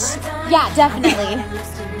to us. Yeah, definitely.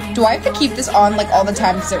 Do I have to keep this on like all the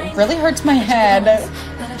time because it really hurts my head?